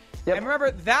game. Yep. And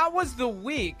remember, that was the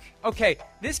week. Okay,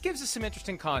 this gives us some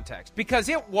interesting context because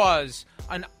it was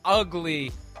an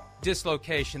ugly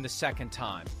dislocation the second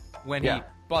time when he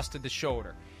busted the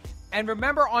shoulder. And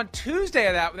remember, on Tuesday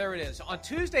of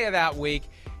that week,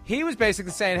 he was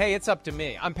basically saying, hey, it's up to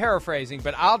me. I'm paraphrasing,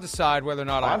 but I'll decide whether or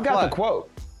not I I've got the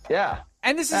quote. Yeah.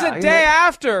 And this is a day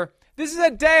after. This is a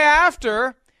day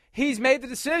after he's made the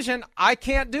decision, I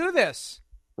can't do this.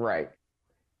 Right.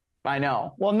 I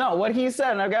know. Well, no, what he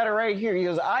said, and I've got it right here, he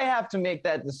goes, I have to make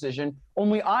that decision.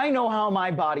 Only I know how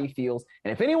my body feels.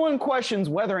 And if anyone questions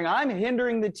whether I'm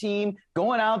hindering the team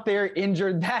going out there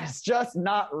injured, that's just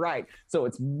not right. So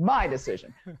it's my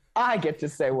decision. I get to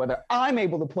say whether I'm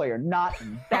able to play or not.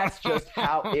 And that's just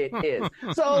how it is.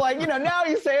 So, now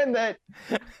he's saying that,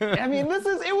 I mean,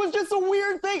 it was just a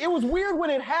weird thing. It was weird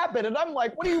when it happened. And I'm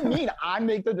like, what do you mean I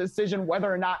make the decision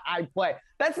whether or not I play?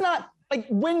 That's not,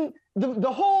 when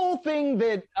the whole thing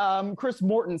that Chris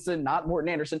Mortensen, not Morten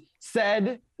Anderson,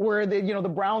 said where the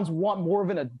Browns want more of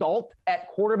an adult at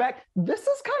quarterback, this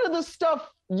is kind of the stuff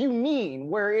you mean,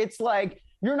 where it's like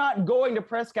you're not going to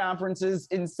press conferences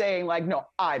and saying no,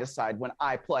 I decide when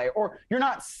I play, or you're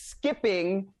not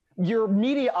skipping your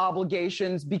media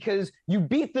obligations because you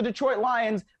beat the Detroit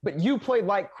Lions, but you played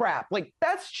like crap.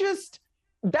 That's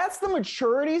the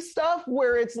maturity stuff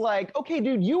where it's like, okay,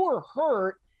 dude, you were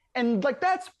hurt. And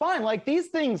that's fine. These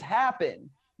things happen,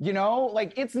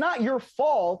 it's not your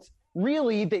fault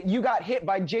really that you got hit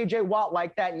by JJ Watt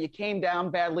like that and you came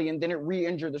down badly and then it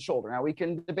re-injured the shoulder. Now we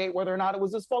can debate whether or not it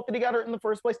was his fault that he got hurt in the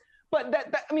first place. But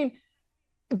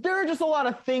there are just a lot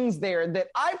of things there that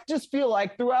I just feel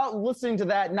like throughout listening to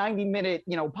that 90-minute,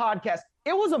 podcast,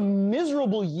 it was a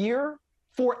miserable year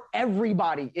for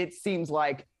everybody. It seems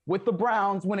like with the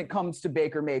Browns when it comes to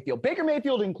Baker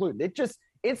Mayfield included.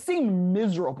 It seemed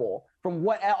miserable from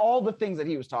all the things that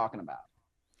he was talking about.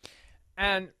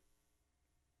 And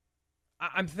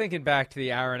I'm thinking back to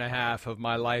the hour and a half of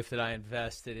my life that I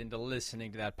invested into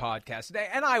listening to that podcast today,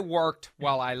 and I worked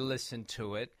while I listened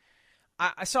to it.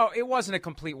 So it wasn't a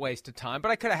complete waste of time, but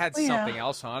I could have had something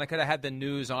else on. I could have had the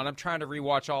news on. I'm trying to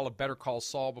rewatch all of Better Call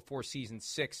Saul before season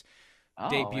 6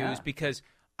 debuts because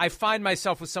I find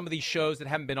myself with some of these shows that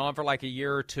haven't been on for like a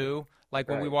year or two. Like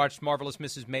when we watched Marvelous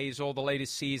Mrs. Maisel, the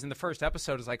latest season, the first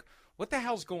episode is like, what the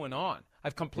hell's going on?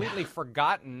 I've completely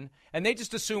forgotten. And they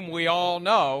just assume we all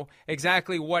know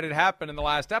exactly what had happened in the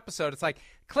last episode. It's like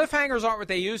cliffhangers aren't what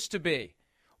they used to be.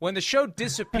 When the show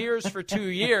disappears for 2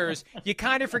 years, you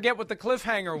kind of forget what the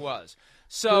cliffhanger was.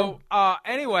 So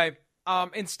anyway,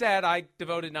 instead, I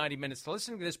devoted 90 minutes to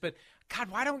listening to this. But, God,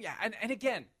 why don't you? And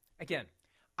again,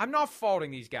 I'm not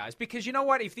faulting these guys because you know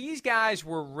what? If these guys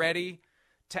were ready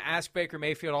to ask Baker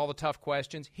Mayfield all the tough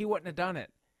questions, he wouldn't have done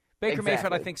it. Baker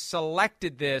Mayfield, I think,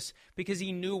 selected this because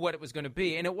he knew what it was going to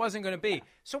be, and it wasn't going to be.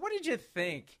 So what did you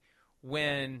think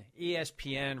when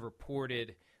ESPN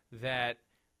reported that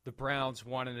the Browns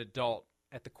want an adult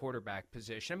at the quarterback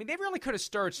position? I mean, they really could have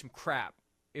stirred some crap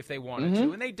if they wanted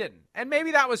to, and they didn't. And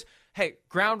maybe that was, hey,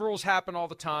 ground rules happen all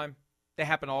the time. They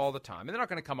happen all the time. And they're not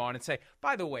going to come on and say,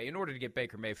 by the way, in order to get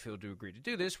Baker Mayfield to agree to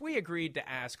do this, we agreed to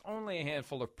ask only a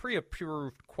handful of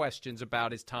pre-approved questions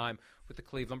about his time with the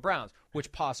Cleveland Browns,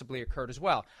 which possibly occurred as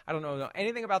well. I don't know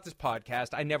anything about this podcast.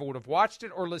 I never would have watched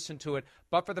it or listened to it,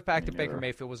 but for the fact that Baker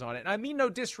Mayfield was on it. And I mean no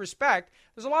disrespect.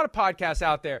 There's a lot of podcasts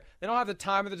out there they don't have the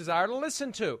time or the desire to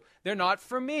listen to. They're not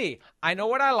for me. I know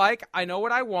what I like. I know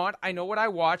what I want. I know what I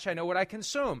watch. I know what I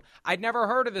consume. I'd never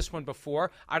heard of this one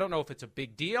before. I don't know if it's a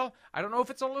big deal. I don't know if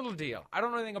it's a little deal. I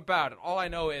don't know anything about it. All I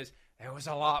know is there was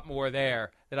a lot more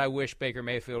there that I wish Baker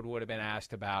Mayfield would have been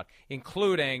asked about,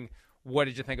 including what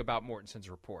did you think about Mortensen's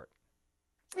report?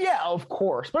 Yeah, of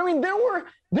course. But I mean, there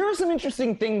were some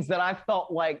interesting things that I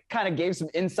felt like kind of gave some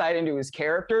insight into his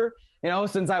character,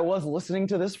 since I was listening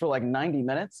to this for like 90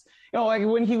 minutes. Like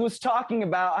when he was talking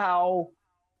about how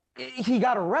he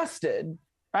got arrested,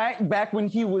 right? Back when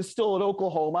he was still at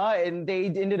Oklahoma, and they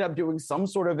ended up doing some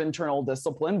sort of internal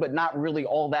discipline, but not really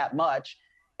all that much.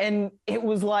 And it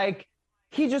was like,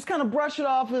 he just kind of brushed it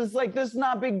off as like this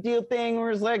not big deal thing,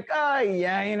 where it's like, oh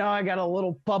yeah, you know, I got a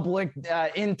little public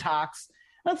intox.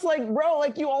 That's like, bro,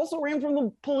 like you also ran from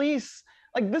the police.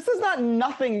 Like this is not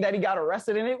nothing that he got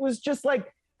arrested, and it was just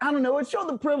like, I don't know, it showed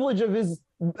the privilege of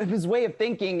his way of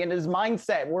thinking and his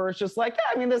mindset, where it's just like,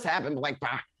 yeah, I mean, this happened, like,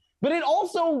 bah. But it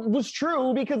also was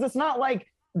true, because it's not like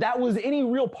that was any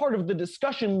real part of the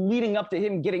discussion leading up to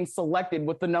him getting selected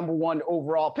with the number 1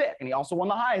 overall pick. And he also won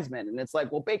the Heisman. And it's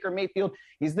like, well, Baker Mayfield,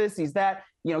 he's this, he's that.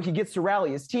 You know, he gets to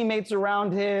rally his teammates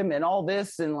around him and all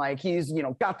this. And like, he's, you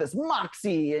know, got this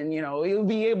moxie, and, you know, they'll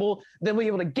be able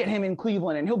to get him in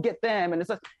Cleveland, and he'll get them. And it's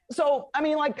like, so, I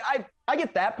mean, like, I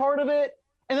get that part of it.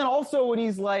 And then also when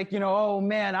he's like, you know, oh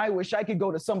man, I wish I could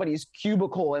go to somebody's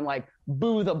cubicle and like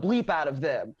boo the bleep out of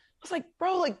them. I was like,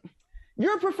 bro, like,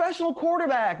 you're a professional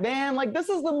quarterback, man. Like, this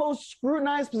is the most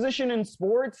scrutinized position in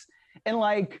sports. And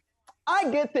like, I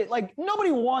get that, like,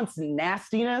 nobody wants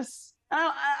nastiness.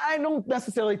 I don't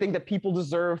necessarily think that people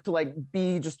deserve to like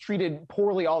be just treated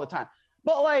poorly all the time.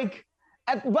 But like,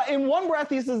 but in one breath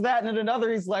he says that, and in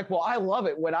another he's like, well, I love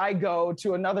it when I go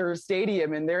to another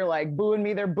stadium and they're like booing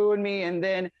me, and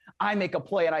then I make a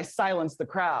play and I silence the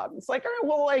crowd. It's like, all right,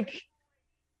 well, like,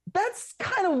 that's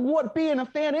kind of what being a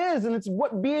fan is, and it's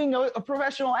what being a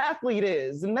professional athlete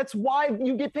is, and that's why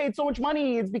you get paid so much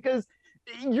money. It's because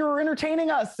you're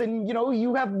entertaining us, and you know,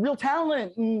 you have real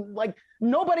talent, and like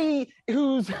nobody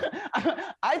who's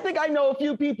I think I know a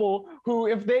few people who,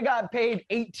 if they got paid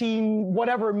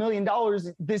 $18 million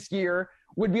this year,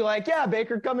 would be like, yeah,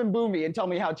 Baker, come and boo me and tell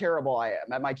me how terrible I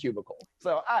am at my cubicle.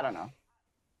 So I don't know.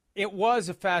 It was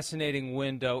a fascinating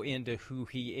window into who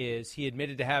he is. He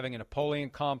admitted to having a Napoleon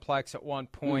complex at one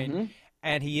point,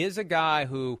 and he is a guy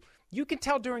who you can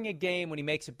tell during a game when he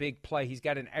makes a big play, he's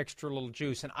got an extra little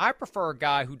juice. And I prefer a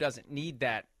guy who doesn't need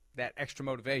that extra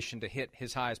motivation to hit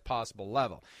his highest possible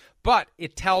level. But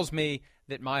it tells me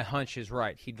that my hunch is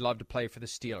right. He'd love to play for the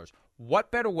Steelers.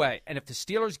 What better way? And if the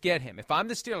Steelers get him, if I'm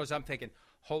the Steelers, I'm thinking,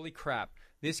 holy crap,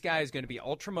 this guy is going to be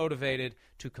ultra motivated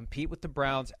to compete with the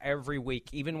Browns every week,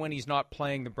 even when he's not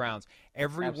playing the Browns.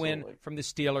 Every win from the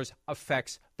Steelers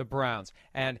affects the Browns.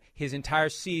 And his entire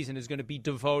season is going to be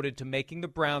devoted to making the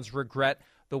Browns regret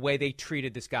the way they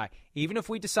treated this guy. Even if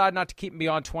we decide not to keep him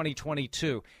beyond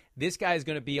 2022, this guy is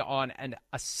going to be on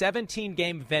a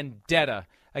 17-game vendetta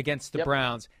against the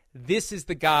Browns. This is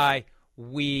the guy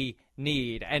we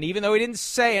need. And even though he didn't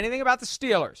say anything about the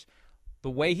Steelers,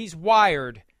 the way he's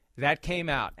wired, that came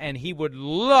out. And he would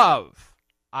love,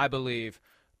 I believe,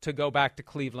 to go back to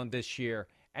Cleveland this year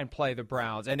and play the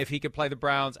Browns. And if he could play the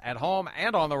Browns at home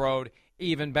and on the road,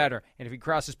 even better. And if he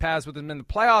crosses paths with them in the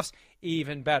playoffs,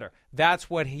 even better. That's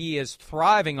what he is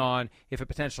thriving on if it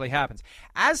potentially happens.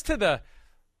 As to the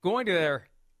going to their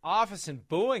office and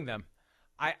booing them,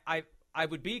 I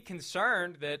would be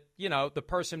concerned that, you know, the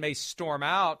person may storm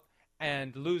out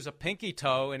and lose a pinky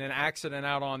toe in an accident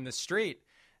out on the street.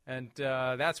 And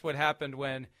that's what happened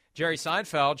when Jerry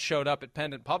Seinfeld showed up at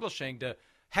Pendant Publishing to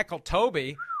heckle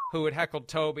Toby, who had heckled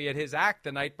Toby at his act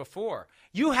the night before.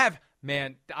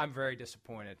 Man, I'm very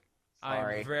disappointed.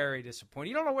 Sorry. I'm very disappointed.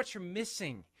 You don't know what you're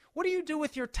missing. What do you do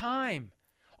with your time?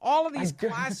 All of these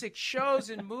classic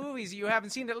shows and movies you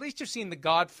haven't seen. At least you've seen The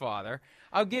Godfather.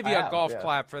 I'll give you a golf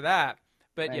clap for that.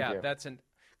 But Thank you. That's a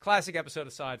classic episode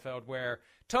of Seinfeld where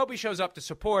Toby shows up to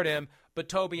support him, but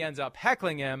Toby ends up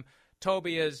heckling him.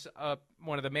 Toby is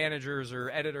one of the managers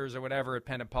or editors or whatever at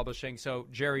Pendant Publishing, so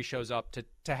Jerry shows up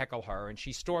to heckle her, and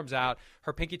she storms out.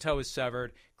 Her pinky toe is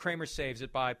severed. Kramer saves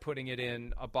it by putting it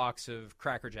in a box of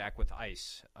Cracker Jack with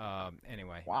ice.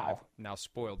 Anyway, wow. I've now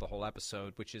spoiled the whole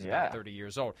episode, which is about 30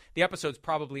 years old. The episode's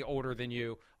probably older than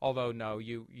you, although, no,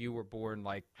 you were born,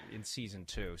 like, in Season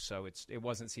 2, so it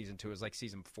wasn't Season 2. It was like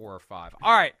Season 4 or 5.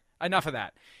 All right. Enough of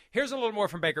that. Here's a little more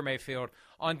from Baker Mayfield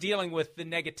on dealing with the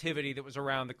negativity that was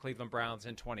around the Cleveland Browns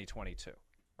in 2022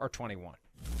 or 21.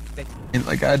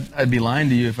 Like I'd be lying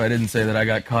to you if I didn't say that I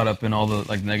got caught up in all the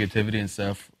like negativity and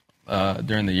stuff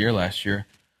during the year last year.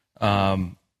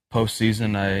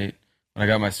 Postseason, when I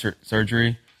got my surgery,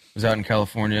 I was out in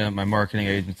California. My marketing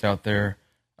agent's out there.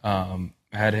 I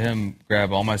had him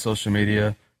grab all my social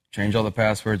media, change all the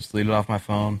passwords, delete it off my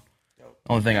phone.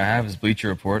 The only thing I have is Bleacher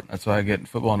Report. That's why I get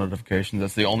football notifications.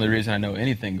 That's the only reason I know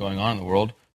anything going on in the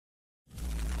world.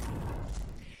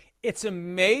 It's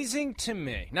amazing to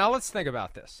me. Now let's think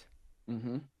about this.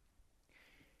 Mm-hmm.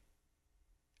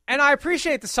 And I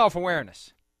appreciate the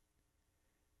self-awareness.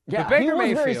 Yeah, Baker he was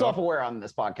Mayfield very self-aware on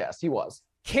this podcast. He was.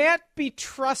 Can't be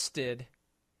trusted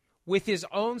with his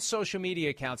own social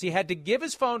media accounts. He had to give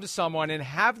his phone to someone and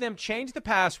have them change the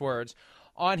passwords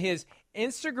on his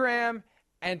Instagram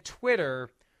and Twitter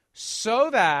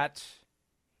so that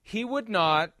he would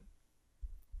not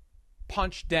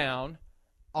punch down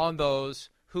on those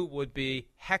who would be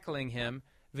heckling him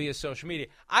via social media.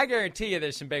 I guarantee you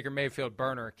there's some Baker Mayfield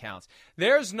burner accounts.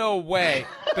 There's no way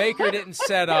Baker didn't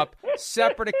set up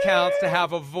separate accounts to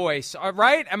have a voice.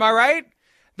 Right? Am I right?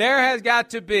 There has got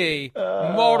to be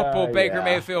multiple Baker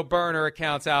Mayfield burner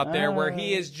accounts out there where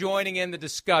he is joining in the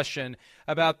discussion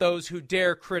about those who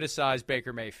dare criticize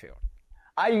Baker Mayfield.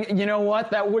 You know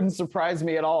what? That wouldn't surprise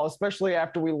me at all, especially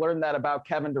after we learned that about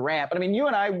Kevin Durant. But I mean, you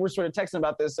and I were sort of texting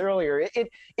about this earlier.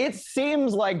 It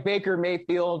seems like Baker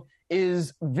Mayfield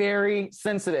is very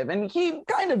sensitive. And he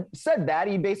kind of said that.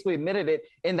 He basically admitted it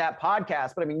in that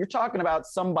podcast. But I mean, you're talking about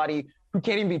somebody who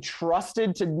can't even be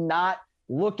trusted to not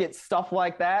look at stuff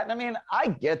like that. And I mean, I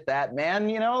get that, man.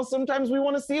 You know, sometimes we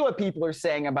want to see what people are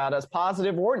saying about us,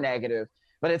 positive or negative.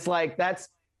 But it's like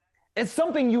it's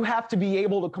something you have to be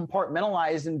able to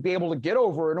compartmentalize and be able to get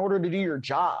over in order to do your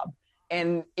job.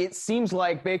 And it seems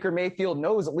like Baker Mayfield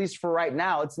knows, at least for right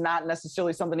now, it's not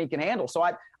necessarily something he can handle. So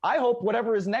I hope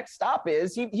whatever his next stop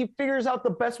is, he figures out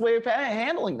the best way of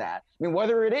handling that. I mean,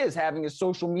 whether it is having his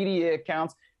social media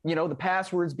accounts, you know, the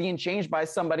passwords being changed by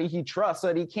somebody he trusts so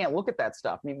that he can't look at that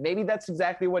stuff. I mean, maybe that's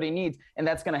exactly what he needs, and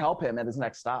that's going to help him at his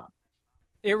next stop.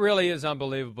 It really is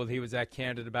unbelievable he was that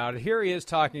candid about it. Here he is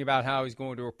talking about how he's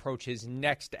going to approach his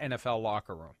next NFL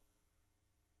locker room.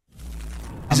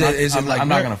 I'm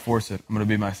not going to force it. I'm going to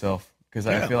be myself because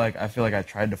I feel like I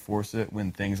tried to force it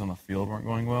when things on the field weren't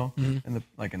going well in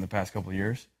the past couple of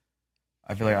years.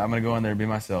 I feel like I'm going to go in there and be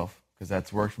myself because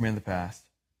that's worked for me in the past.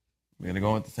 I'm going to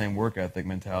go with the same work ethic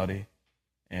mentality,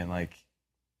 and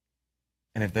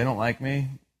if they don't like me,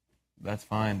 that's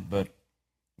fine. But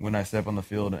when I step on the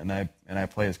field and I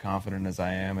play as confident as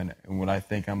I am and what I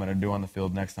think I'm going to do on the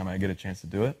field next time I get a chance to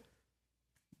do it,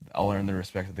 I'll earn the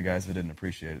respect of the guys that didn't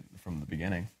appreciate it from the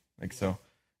beginning. And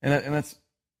that's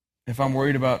if I'm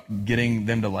worried about getting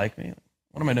them to like me,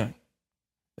 what am I doing?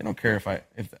 They don't care if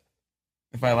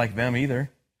I like them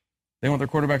either. They want their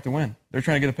quarterback to win. They're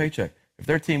trying to get a paycheck. If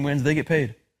their team wins, they get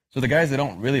paid. So the guys that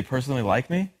don't really personally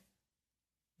like me,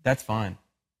 that's fine.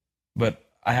 But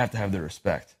I have to have their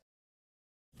respect.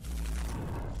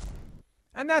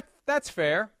 And that's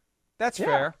fair. That's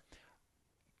fair.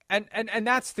 And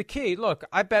that's the key. Look,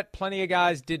 I bet plenty of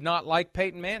guys did not like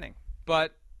Peyton Manning,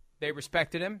 but they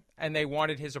respected him and they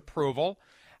wanted his approval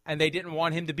and they didn't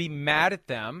want him to be mad at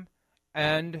them,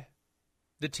 and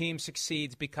the team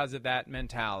succeeds because of that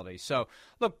mentality. So,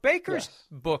 look, Baker's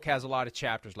book has a lot of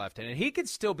chapters left in it. He could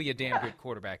still be a damn good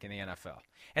quarterback in the NFL.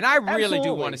 And I really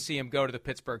do want to see him go to the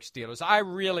Pittsburgh Steelers. I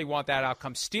really want that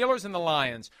outcome. Steelers and the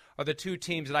Lions are the two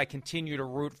teams that I continue to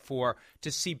root for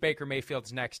to see Baker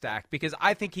Mayfield's next act because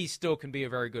I think he still can be a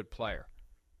very good player.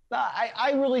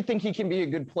 I really think he can be a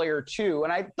good player, too.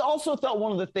 And I also thought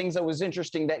one of the things that was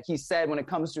interesting that he said when it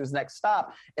comes to his next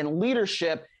stop and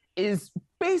leadership is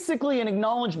basically an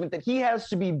acknowledgement that he has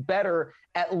to be better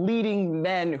at leading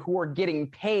men who are getting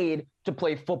paid to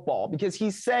play football. Because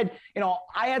he said, you know,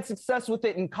 I had success with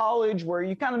it in college where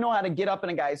you kind of know how to get up in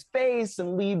a guy's face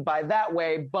and lead by that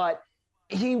way. But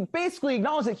he basically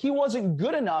acknowledged that he wasn't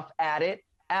good enough at it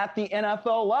at the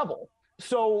NFL level.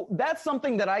 So that's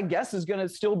something that I guess is going to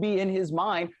still be in his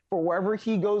mind for wherever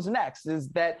he goes next, is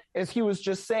that, as he was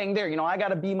just saying there, you know, I got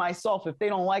to be myself. If they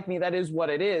don't like me, that is what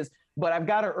it is. But I've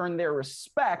got to earn their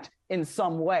respect in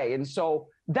some way. And so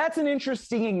that's an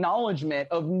interesting acknowledgement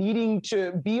of needing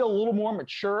to be a little more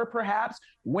mature, perhaps,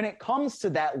 when it comes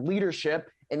to that leadership.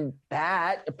 And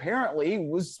that apparently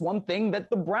was one thing that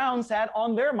the Browns had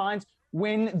on their minds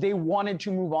when they wanted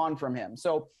to move on from him.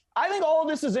 So I think all of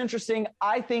this is interesting.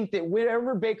 I think that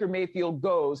wherever Baker Mayfield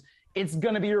goes, it's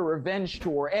going to be a revenge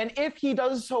tour. And if he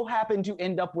does so happen to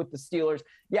end up with the Steelers,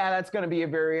 yeah, that's going to be a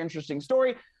very interesting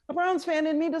story. The Browns fan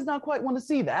in me does not quite want to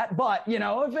see that. But, you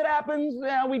know, if it happens,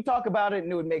 yeah, we talk about it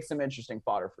and it would make some interesting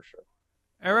fodder for sure.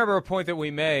 I remember a point that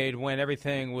we made when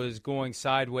everything was going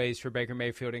sideways for Baker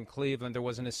Mayfield in Cleveland. There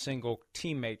wasn't a single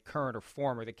teammate, current or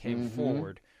former, that came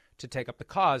forward to take up the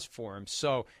cause for him.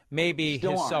 So maybe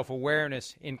his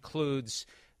self-awareness includes,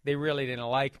 they really didn't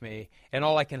like me, and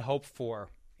all I can hope for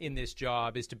in this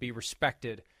job is to be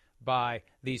respected by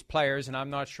these players, and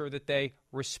I'm not sure that they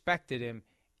respected him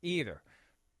either.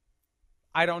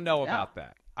 I don't know about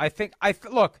that.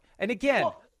 Look, and again,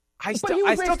 I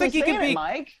still think he can be,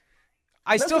 Mike.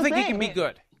 I still think he can be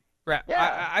good. Right.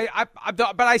 Yeah.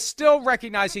 But I still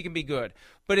recognize he can be good.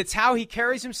 But it's how he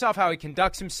carries himself, how he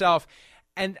conducts himself,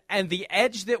 and the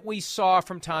edge that we saw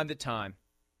from time to time.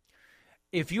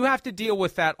 If you have to deal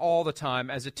with that all the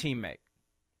time as a teammate,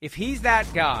 if he's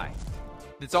that guy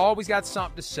that's always got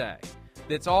something to say,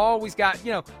 that's always got,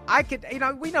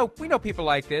 we know people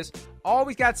like this,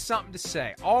 always got something to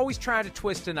say, always trying to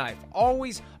twist a knife,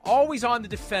 always on the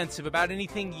defensive about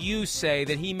anything you say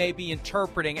that he may be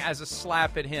interpreting as a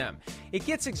slap at him. It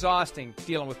gets exhausting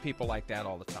dealing with people like that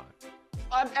all the time.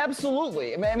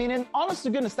 Absolutely. I mean, and honest to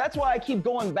goodness, that's why I keep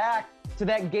going back to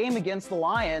that game against the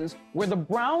Lions where the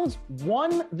Browns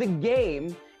won the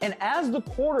game, and as the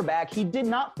quarterback, he did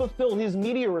not fulfill his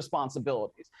media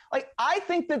responsibilities. Like, I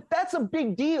think that that's a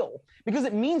big deal because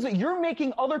it means that you're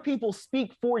making other people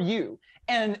speak for you.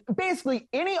 And basically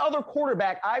any other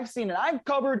quarterback I've seen, and I've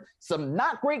covered some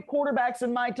not great quarterbacks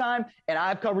in my time, and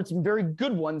I've covered some very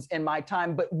good ones in my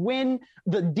time, but when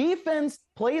the defense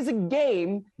plays a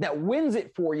game that wins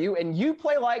it for you and you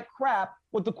play like crap,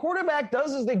 what the quarterback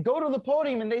does is they go to the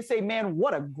podium and they say, man,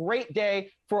 what a great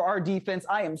day for our defense.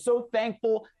 I am so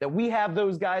thankful that we have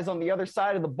those guys on the other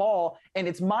side of the ball, and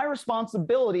it's my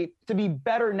responsibility to be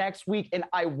better next week, and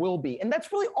I will be. And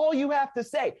that's really all you have to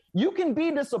say. You can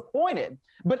be disappointed,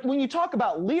 but when you talk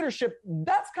about leadership,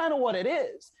 that's kind of what it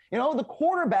is. The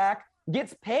quarterback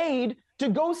gets paid to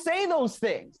go say those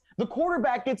things. The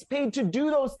quarterback gets paid to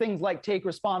do those things like take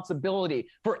responsibility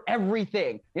for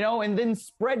everything, and then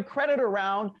spread credit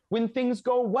around when things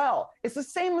go well. It's the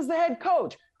same as the head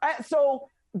coach. So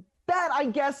that, I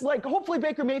guess, hopefully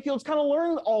Baker Mayfield's kind of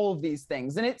learned all of these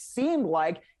things. And it seemed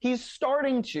like he's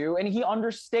starting to, and he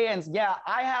understands,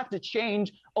 I have to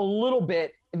change a little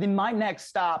bit in my next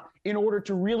stop in order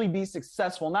to really be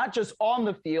successful, not just on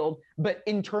the field, but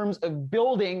in terms of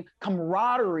building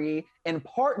camaraderie and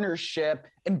partnership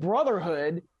and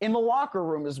brotherhood in the locker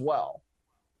room as well.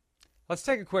 Let's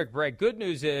take a quick break. Good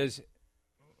news is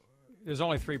there's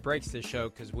only 3 breaks this show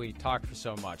because we talked for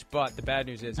so much. But the bad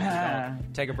news is if we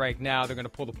don't take a break now, they're going to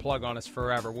pull the plug on us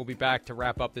forever. We'll be back to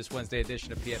wrap up this Wednesday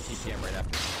edition of PFTPM right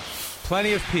after.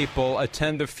 Plenty of people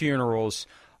attend the funerals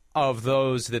of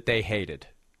those that they hated.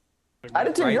 I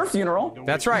did your funeral.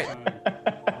 That's right.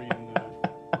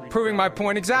 Proving my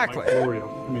point exactly. Mike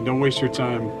Florio. I mean, don't waste your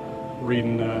time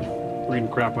reading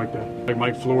crap like that. Like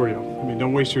Mike Florio. I mean,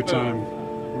 don't waste your time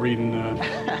reading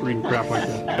crap like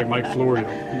that. Like Mike Florio.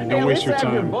 I mean, don't waste your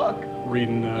time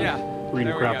reading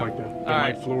crap like that.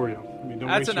 Like Mike Florio. I mean, don't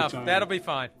waste enough. Your time. That'll be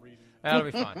fine. That'll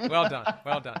be fine. Well done.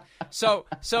 Well done. So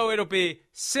it'll be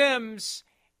Sims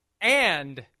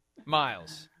and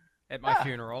Miles at my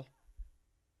funeral.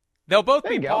 They'll both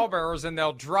be pallbearers, and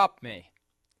they'll drop me.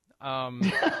 All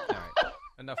right.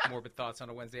 Enough morbid thoughts on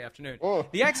a Wednesday afternoon.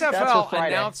 The XFL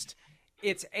announced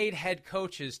its 8 head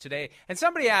coaches today. And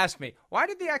somebody asked me, why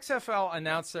did the XFL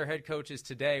announce their head coaches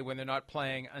today when they're not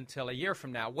playing until a year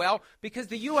from now? Well, because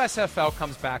the USFL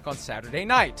comes back on Saturday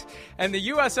night. And the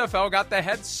USFL got the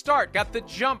head start, got the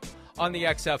jump on the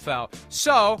XFL.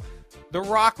 So The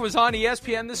Rock was on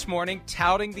ESPN this morning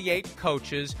touting the 8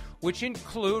 coaches, which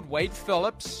include Wade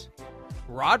Phillips,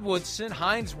 Rod Woodson,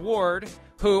 Hines Ward,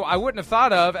 who I wouldn't have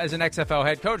thought of as an XFL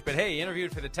head coach, but hey, he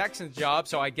interviewed for the Texans job,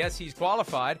 so I guess he's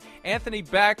qualified. Anthony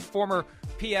Beck, former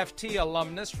PFT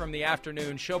alumnus from the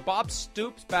afternoon show. Bob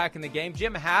Stoops back in the game.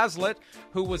 Jim Haslett,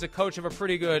 who was a coach of a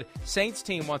pretty good Saints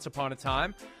team once upon a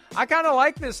time. I kind of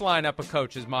like this lineup of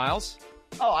coaches, Miles.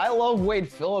 Oh, I love Wade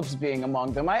Phillips being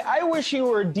among them. I wish he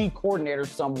were a D coordinator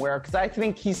somewhere because I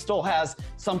think he still has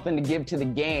something to give to the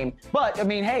game. But, I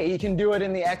mean, hey, he can do it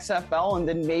in the XFL, and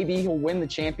then maybe he'll win the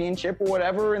championship or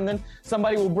whatever, and then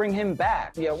somebody will bring him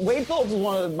back. Yeah, Wade Phillips is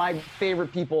one of my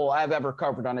favorite people I've ever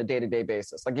covered on a day-to-day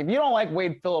basis. Like, if you don't like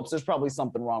Wade Phillips, there's probably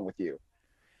something wrong with you.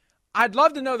 I'd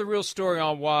love to know the real story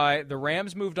on why the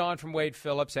Rams moved on from Wade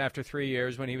Phillips after 3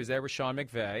 years when he was there with Sean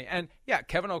McVay. And, yeah,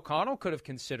 Kevin O'Connell could have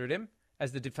considered him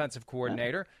as the defensive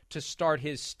coordinator to start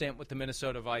his stint with the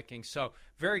Minnesota Vikings. So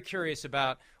very curious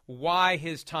about why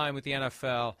his time with the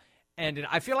NFL ended.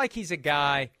 I feel like he's a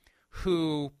guy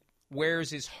who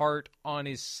wears his heart on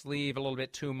his sleeve a little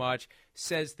bit too much,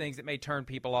 says things that may turn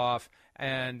people off,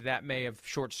 and that may have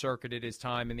short-circuited his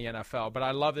time in the NFL. But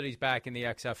I love that he's back in the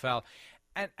XFL.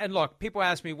 And look, people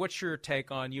ask me, what's your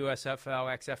take on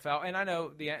USFL, XFL? And I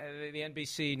know the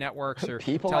NBC networks are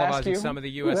televising some of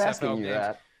the USFL games.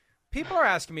 That? People are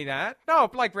asking me that. No,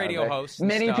 like radio hosts.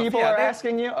 Many stuff. People are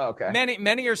asking you? Oh, okay.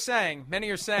 Many are saying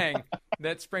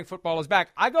that spring football is back.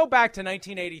 I go back to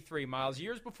 1983, Miles,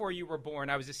 years before you were born.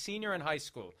 I was a senior in high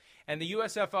school, and the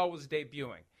USFL was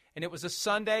debuting. And it was a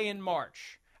Sunday in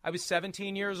March. I was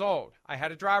 17 years old. I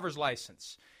had a driver's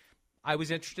license. I was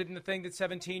interested in the thing that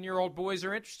 17-year-old boys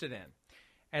are interested in.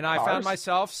 And I found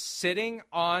myself sitting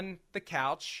on the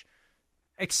couch,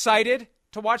 excited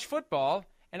to watch football.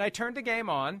 And I turned the game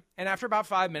on, and after about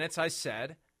 5 minutes, I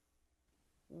said,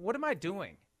 what am I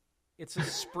doing? It's a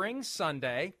spring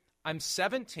Sunday. I'm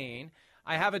 17.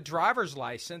 I have a driver's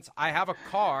license. I have a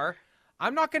car.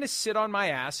 I'm not going to sit on my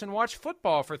ass and watch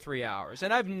football for 3 hours.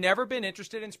 And I've never been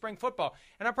interested in spring football.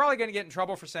 And I'm probably going to get in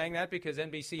trouble for saying that because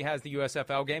NBC has the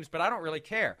USFL games, but I don't really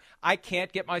care. I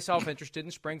can't get myself interested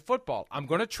in spring football. I'm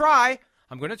going to try.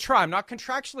 I'm not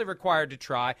contractually required to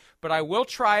try, but I will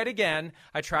try it again.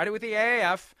 I tried it with the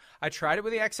AAF. I tried it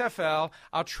with the XFL.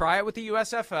 I'll try it with the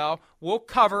USFL. We'll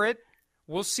cover it.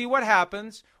 We'll see what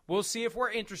happens. We'll see if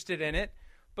we're interested in it.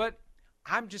 But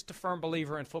I'm just a firm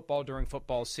believer in football during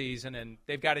football season, and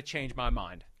they've got to change my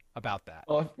mind about that.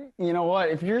 Well, you know what?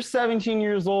 If you're 17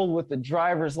 years old with the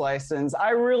driver's license,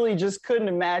 I really just couldn't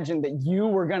imagine that you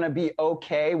were going to be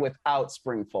okay without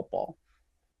spring football.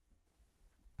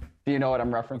 Do you know what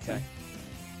I'm referencing? Okay.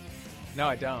 No,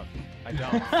 I don't. Is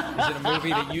it a movie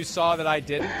that you saw that I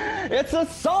didn't? It's a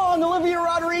song, Olivia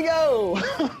Rodrigo.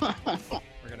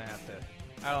 We're going to have to.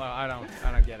 I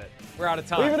don't get it. We're out of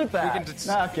time. Leave it at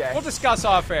that. Okay. We'll discuss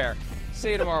off air.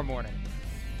 See you tomorrow morning.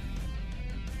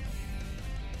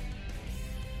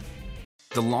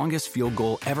 The longest field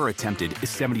goal ever attempted is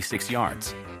 76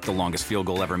 yards. The longest field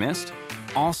goal ever missed?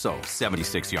 Also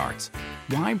 76 yards.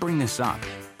 Why bring this up?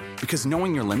 Because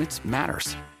knowing your limits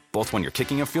matters, both when you're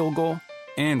kicking a field goal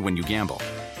and when you gamble.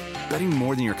 Betting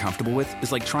more than you're comfortable with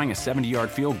is like trying a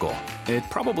 70-yard field goal. It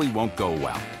probably won't go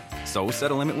well. So set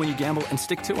a limit when you gamble and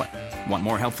stick to it. Want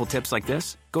more helpful tips like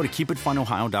this? Go to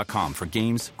keepitfunohio.com for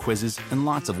games, quizzes, and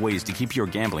lots of ways to keep your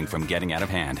gambling from getting out of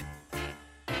hand.